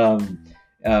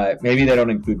 Maybe they don't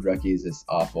include rookies. It's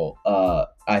awful.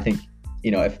 I think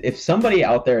if somebody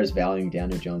out there is valuing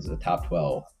Daniel Jones as a top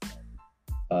 12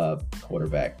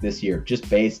 quarterback this year, just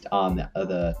based on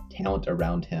the talent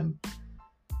around him,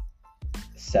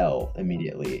 sell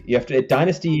immediately. You have to.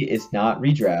 Dynasty is not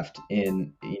redraft,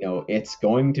 and it's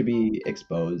going to be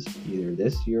exposed either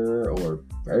this year or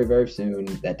very, very soon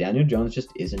that Daniel Jones just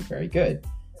isn't very good.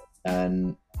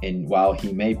 And while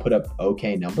he may put up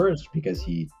okay numbers because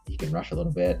he can rush a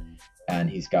little bit, and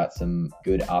he's got some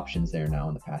good options there now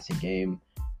in the passing game.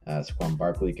 Saquon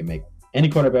Barkley can make any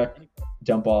quarterback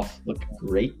jump off look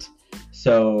great.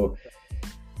 So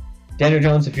Daniel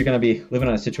Jones, if you're going to be living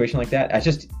on a situation like that,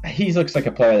 he looks like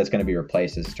a player that's going to be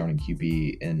replaced as a starting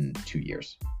QB in 2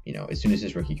 years. As soon as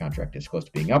his rookie contract is close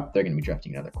to being up, they're going to be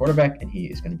drafting another quarterback, and he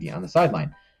is going to be on the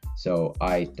sideline. So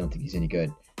I don't think he's any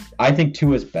good. I think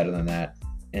Tua is better than that.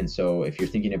 And so if you're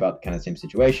thinking about kind of the same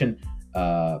situation,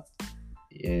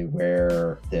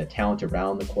 where the talent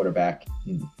around the quarterback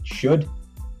should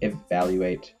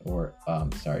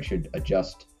should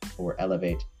adjust or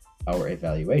elevate our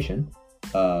evaluation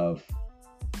of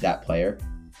that player,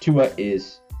 Tua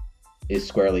is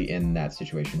squarely in that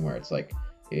situation where it's like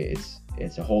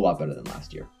it's a whole lot better than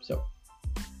last year. So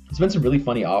it's been some really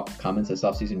funny comments this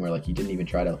offseason where like he didn't even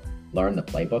try to learn the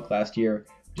playbook last year,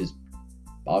 which just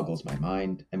boggles my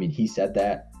mind. I mean, he said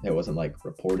that it wasn't like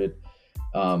reported.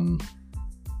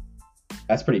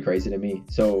 That's pretty crazy to me.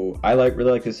 So I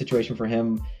really like the situation for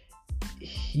him.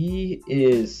 He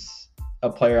is a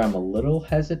player I'm a little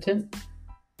hesitant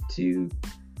to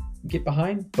get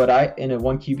behind, but in a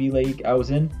 1 QB league I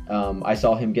was in, I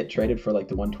saw him get traded for like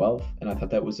the 112, and I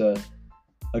thought that was a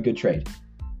good trade.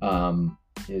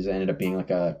 It ended up being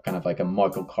like a kind of like a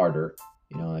Michael Carter,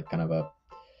 like kind of a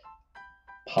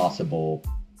possible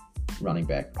running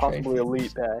back, possibly trade.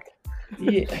 Elite back.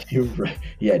 Yeah, you're right.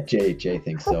 Yeah, Jay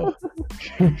thinks so.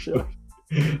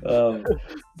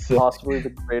 Possibly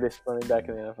the greatest running back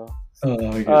in the NFL. Oh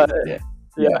my God.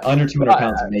 Yeah, under 200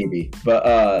 pounds maybe,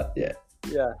 but yeah.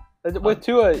 With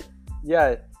Tua,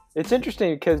 it's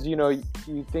interesting because you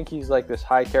think he's like this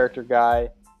high character guy,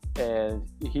 and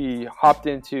he hopped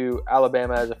into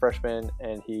Alabama as a freshman,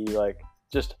 and he like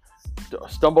just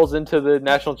stumbles into the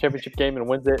national championship game and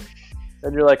wins it.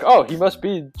 And you're like, oh, he must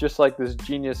be just like this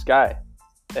genius guy.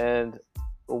 And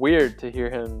weird to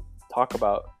hear him talk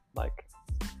about like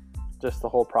just the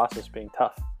whole process being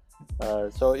tough.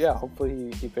 So yeah,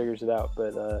 hopefully he figures it out.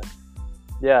 But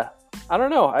I don't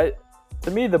know.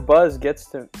 To me, the buzz gets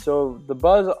to the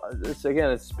buzz. It's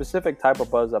a specific type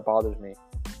of buzz that bothers me.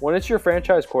 When it's your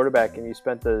franchise quarterback and you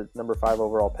spent the number 5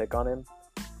 overall pick on him,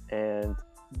 and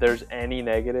there's any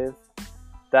negative,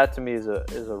 that to me is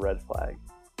a red flag.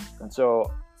 And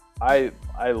so I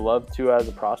love Tua as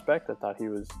a prospect. I thought he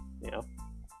was,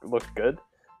 looked good.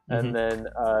 And then,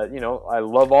 I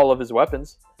love all of his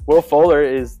weapons. Will Fuller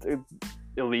is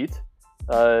elite.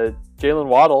 Jalen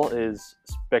Waddle is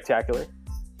spectacular.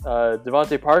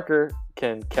 Devontae Parker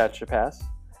can catch a pass.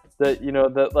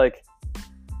 It's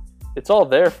all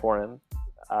there for him.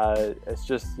 It's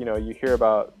just, you hear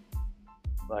about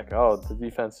the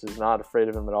defense is not afraid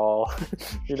of him at all.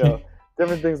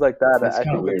 Different things like that. That's I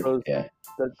think weird.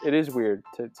 that it is weird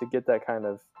to get that kind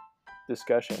of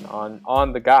discussion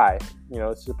on the guy.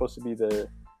 It's supposed to be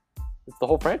it's the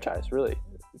whole franchise, really.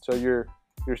 So your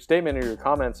statement or your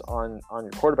comments on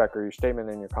your quarterback, or your statement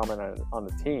and your comment on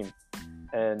the team,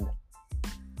 and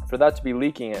for that to be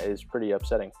leaking is pretty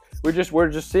upsetting. We're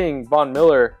just seeing Von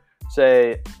Miller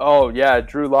say, "Oh yeah,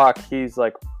 Drew Lock." He's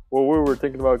like, "Well, we were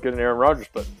thinking about getting Aaron Rodgers,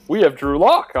 but we have Drew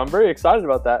Lock. I'm very excited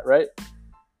about that." Right?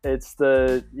 It's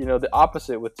the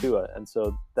opposite with Tua, and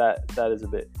so that is a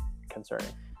bit concerning.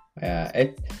 Yeah,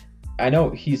 I know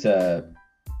he's a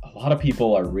lot of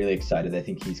people are really excited. I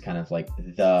think he's kind of like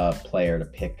the player to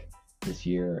pick this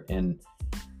year, and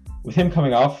with him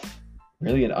coming off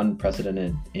really an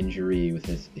unprecedented injury with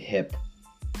his hip,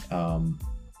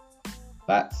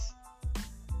 that's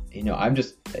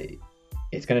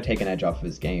it's going to take an edge off of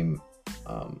his game.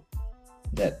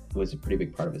 That was a pretty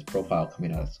big part of his profile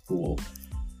coming out of school,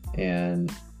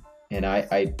 and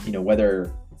I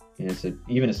whether it's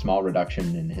even a small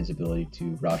reduction in his ability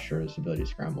to rush or his ability to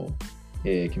scramble,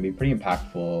 it can be pretty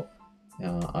impactful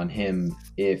on him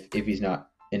if he's not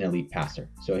an elite passer.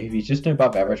 So if he's just an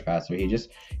above average passer, he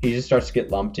just starts to get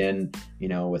lumped in,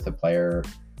 with a player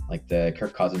like the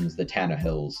Kirk Cousins, the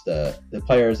Tannehills, the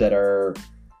players that are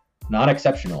not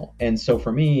exceptional. And so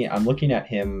for me, I'm looking at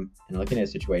him and looking at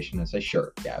his situation and say,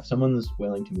 sure, yeah, if someone's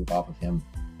willing to move off of him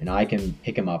and I can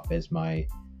pick him up as my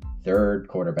third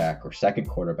quarterback or second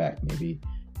quarterback maybe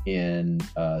in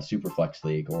a super flex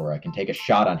league, or I can take a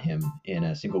shot on him in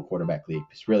a single quarterback league,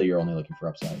 because really you're only looking for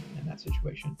upside in that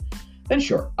situation, then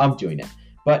sure, I'm doing it.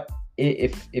 But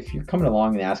if you're coming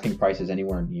along and the asking price is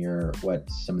anywhere near what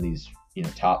some of these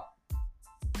top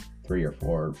 3 or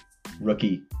 4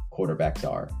 rookie quarterbacks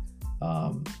are,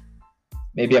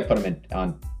 maybe I put him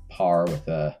on par with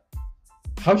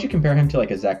how would you compare him to like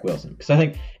a Zach Wilson? Because I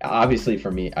think obviously for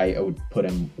me, I would put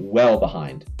him very,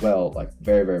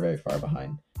 very, very far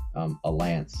behind a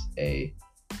Lance, a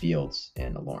Fields,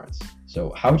 and a Lawrence.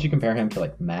 So how would you compare him to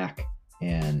like Mac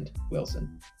and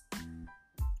Wilson?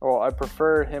 Well, I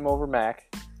prefer him over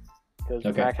Mac because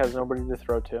Mac has nobody to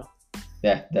throw to.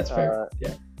 Yeah, that's fair.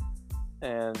 Yeah.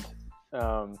 And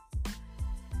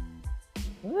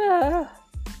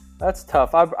that's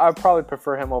tough. I'd probably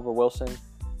prefer him over Wilson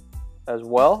as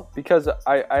well, because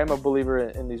I am a believer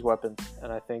in these weapons,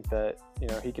 and I think that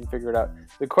he can figure it out.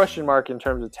 The question mark in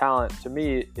terms of talent to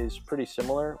me is pretty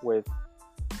similar with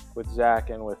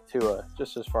Zach and with Tua,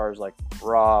 just as far as like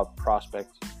raw prospect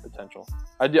potential.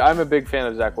 I'm a big fan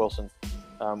of Zach Wilson,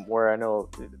 where I know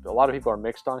a lot of people are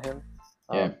mixed on him,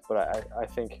 but I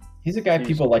think he's a guy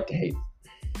people like to hate.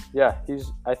 Yeah,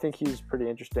 I think he's pretty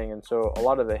interesting, and so a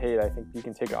lot of the hate, I think you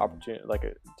can take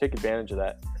take advantage of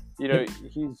that.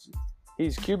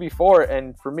 He's QB4,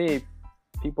 and for me,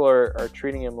 people are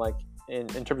treating him like in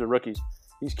terms of rookies,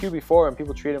 he's QB4, and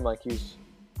people treat him like he's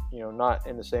not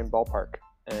in the same ballpark,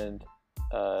 and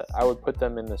I would put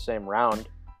them in the same round,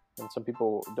 and some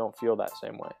people don't feel that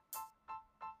same way.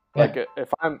 Yeah. Like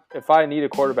if I need a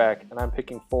quarterback and I'm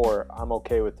picking 4, I'm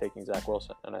okay with taking Zach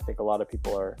Wilson, and I think a lot of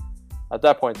people are at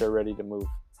that point, they're ready to move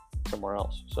somewhere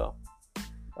else. So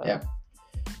I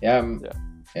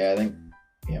think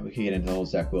we could get into the whole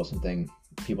Zach Wilson thing,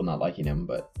 people not liking him,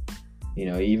 but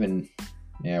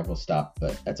we'll stop.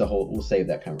 But we'll save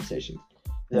that conversation.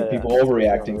 People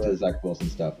overreacting to the Zach Wilson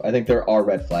stuff. I think there are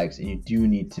red flags, and you do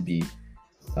need to be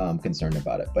concerned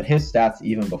about it. But his stats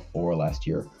even before last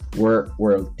year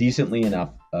were decently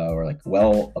enough, or like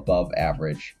well above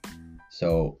average.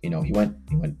 So he went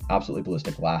absolutely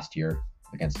ballistic last year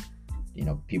against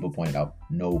people pointed out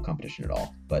no competition at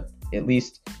all. But at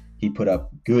least he put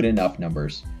up good enough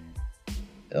numbers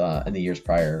in the years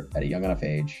prior at a young enough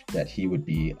age that he would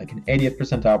be like an 80th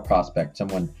percentile prospect,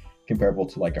 someone comparable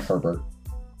to like a Herbert,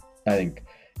 I think,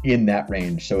 in that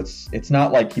range. So it's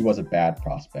not like he was a bad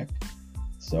prospect.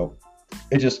 So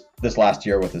it just this last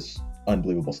year with his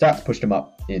unbelievable stats pushed him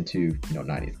up into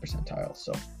 90th percentile.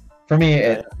 So For me,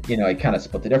 I kind of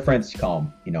split the difference. You call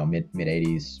him, mid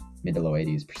 80s, mid to low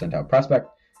 80s percentile prospect,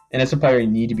 and it's a player you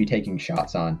need to be taking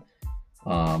shots on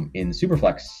in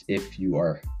Superflex if you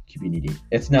are QB needy.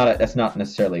 That's not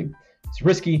necessarily, it's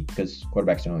risky because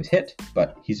quarterbacks don't always hit,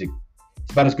 but he's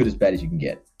about as good as bad as you can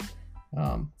get.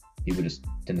 People just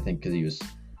tend to think because he was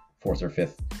 4th or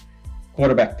 5th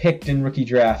quarterback picked in rookie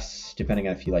drafts, depending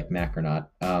on if you like Mac or not,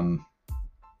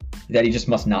 that he just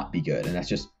must not be good, and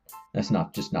that's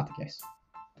not the case.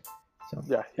 So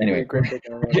yeah. Anyway, we're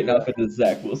getting off into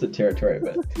Zach Wilson territory,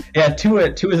 but yeah,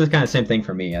 Tua is the kind of same thing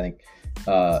for me. I think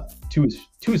Tua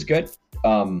is good.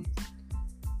 I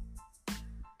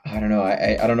don't know.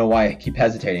 I don't know why I keep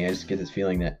hesitating. I just get this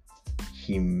feeling that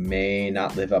he may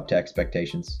not live up to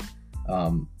expectations.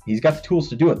 He's got the tools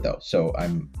to do it though. So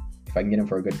if I can get him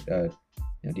for a good,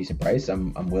 decent price,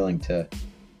 I'm willing to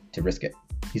risk it.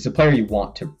 He's a player you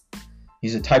want to.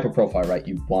 He's a type of profile, right?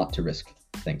 You want to risk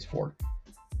things for.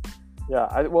 Yeah.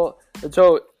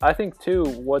 So I think too,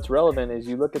 what's relevant is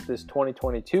you look at this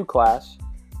 2022 class,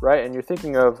 right? And you're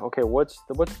thinking of, okay, what's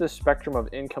the spectrum of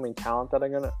incoming talent that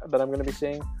I'm gonna be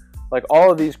seeing? Like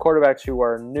all of these quarterbacks who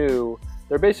are new,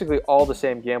 they're basically all the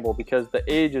same gamble because the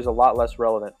age is a lot less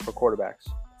relevant for quarterbacks.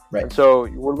 Right. And so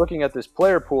we're looking at this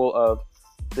player pool of,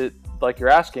 like you're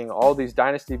asking, all these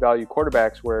dynasty value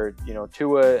quarterbacks where,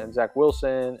 Tua and Zach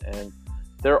Wilson, and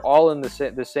they're all in the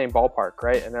same ballpark,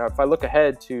 right? And if I look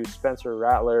ahead to Spencer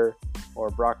Rattler or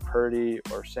Brock Purdy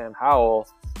or Sam Howell,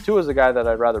 Tua's the guy that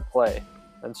I'd rather play.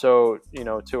 And so,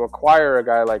 to acquire a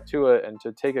guy like Tua and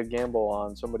to take a gamble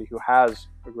on somebody who has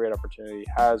a great opportunity,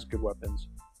 has good weapons,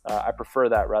 I prefer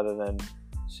that rather than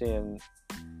seeing,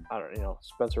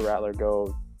 Spencer Rattler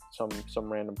go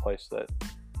some random place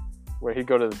where he'd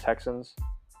go to the Texans.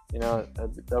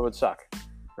 That would suck,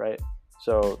 right?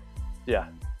 So, yeah,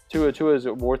 Tua is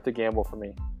worth the gamble for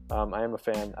me. I am a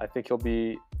fan. I think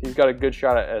he's got a good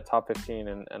shot at top 15,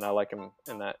 and I like him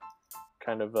in that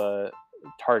kind of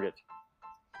target.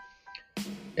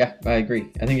 Yeah, I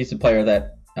agree. I think he's a player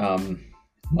that,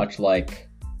 much like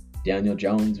Daniel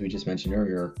Jones, we just mentioned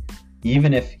earlier,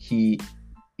 even if he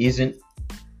isn't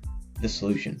the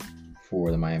solution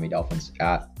for the Miami Dolphins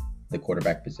at the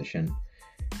quarterback position,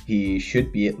 he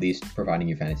should be at least providing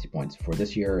you fantasy points for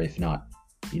this year, if not,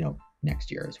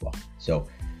 next year as well. So,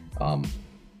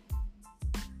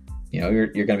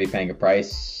 you're going to be paying a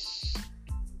price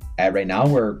at right now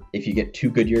where if you get 2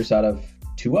 good years out of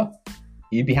Tua,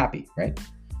 you'd be happy, right?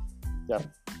 Yeah.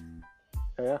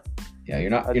 Yeah. Yeah, you're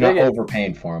not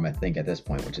overpaying for him, I think, at this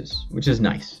point, which is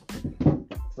nice.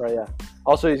 Right. Yeah.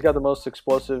 Also, he's got the most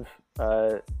explosive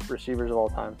receivers of all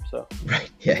time. So. Right.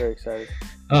 Yeah. Very excited.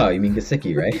 Oh, you mean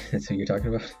Gesicki, right? That's who you're talking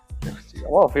about. No.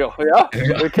 Well, yeah.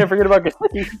 We can't forget about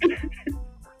Gesicki.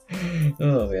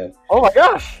 Oh man. Oh my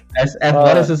gosh.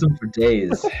 Athleticism for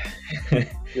days.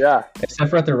 Yeah. Except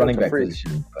for at the running back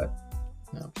position, but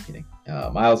no, I'm kidding.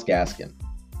 Myles Gaskin,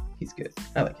 he's good.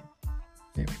 I like him.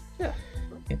 Anyway. Yeah.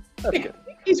 That's good.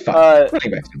 He's fine.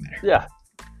 Running backs don't matter. Yeah.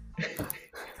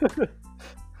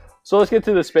 So let's get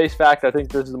to the space fact. I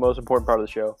think this is the most important part of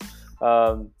the show.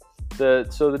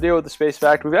 The deal with the space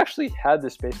fact, we've actually had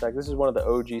this space fact. This is one of the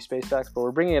OG space facts, but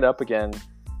we're bringing it up again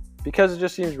because it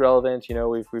just seems relevant.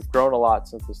 We've grown a lot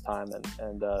since this time,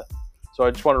 and so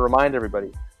I just want to remind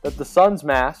everybody that the sun's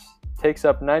mass takes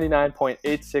up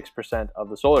 99.86% of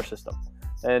the solar system.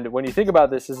 And when you think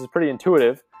about this is pretty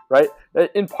intuitive, right?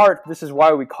 In part, this is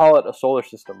why we call it a solar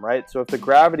system, right? So if the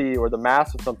gravity or the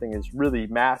mass of something is really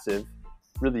massive,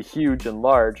 really huge and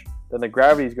large, then the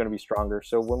gravity is going to be stronger.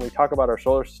 So when we talk about our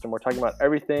solar system, we're talking about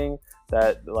everything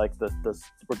that, like, we're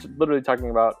literally talking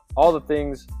about all the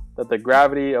things that the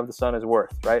gravity of the sun is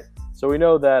worth, right? So we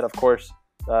know that, of course,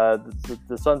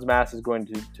 the sun's mass is going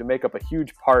to make up a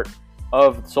huge part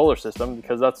of the solar system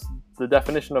because that's the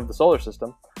definition of the solar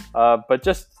system. But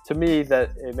just to me,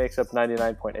 that it makes up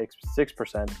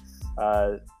 99.86%.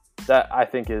 That I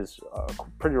think is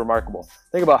pretty remarkable.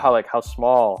 Think about how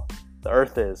small the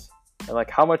Earth is, and like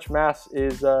how much mass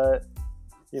is how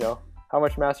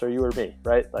much mass are you or me,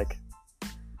 right? Like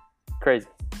crazy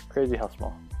how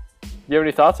small. Do you have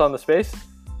any thoughts on the space?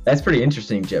 That's pretty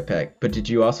interesting, Jetpack. But did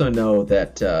you also know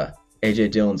that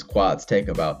AJ Dillon's quads take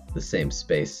about the same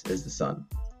space as the sun?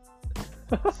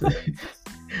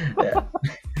 Yeah.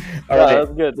 All right.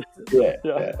 That's good.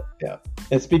 Yeah.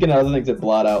 And speaking of other things that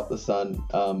blot out the sun,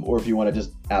 or if you want to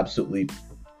just absolutely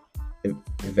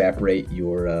evaporate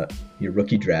your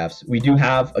rookie drafts, we do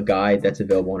have a guide that's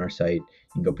available on our site.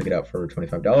 You can go pick it up for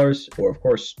 $25, or of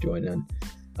course join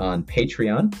on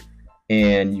Patreon,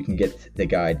 and you can get the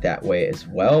guide that way as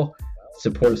well.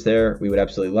 Support us there. We would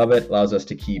absolutely love it. Allows us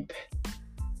to keep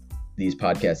these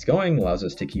podcasts going, allows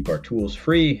us to keep our tools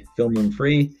free, film room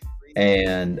free,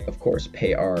 and of course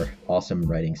pay our awesome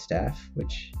writing staff,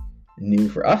 which new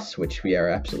for us, which we are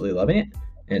absolutely loving it.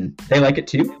 And they like it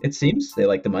too, it seems. They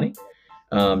like the money,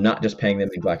 not just paying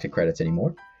them in Galactic credits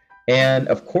anymore. And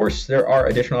of course, there are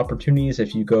additional opportunities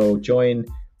if you go join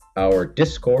our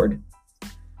Discord.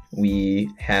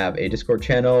 We have a Discord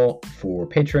channel for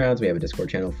Patreons. We have a Discord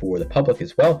channel for the public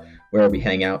as well, where we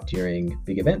hang out during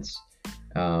big events,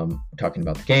 talking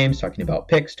about the games, talking about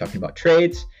picks, talking about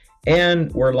trades,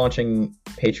 and we're launching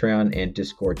Patreon and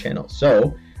Discord channels.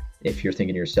 So if you're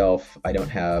thinking to yourself, I don't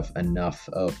have enough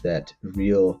of that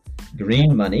real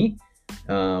green money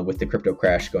with the crypto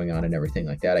crash going on and everything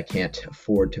like that, I can't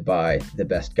afford to buy the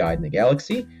best guide in the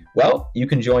galaxy. Well, you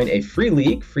can join a free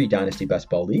league, free Dynasty Best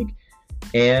Ball League.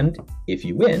 And if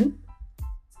you win,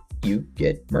 you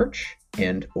get merch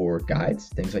and or guides,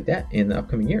 things like that in the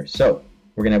upcoming year. So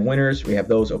we're going to have winners. We have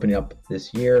those opening up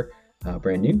this year,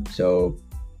 brand new. So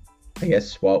I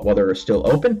guess while they're still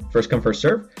open, first come, first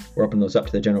serve, we're opening those up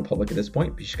to the general public at this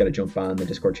point. You just got to jump on the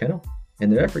Discord channel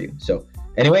and they're there for you. So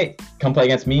anyway, come play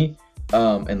against me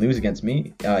and lose against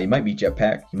me. You might beat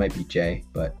Jetpack, you might beat Jay,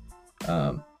 but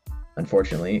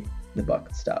unfortunately the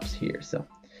buck stops here. So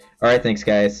all right, thanks,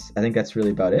 guys. I think that's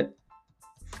really about it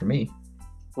for me.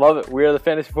 Love it. We are the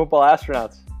Fantasy Football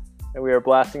Astronauts, and we are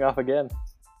blasting off again.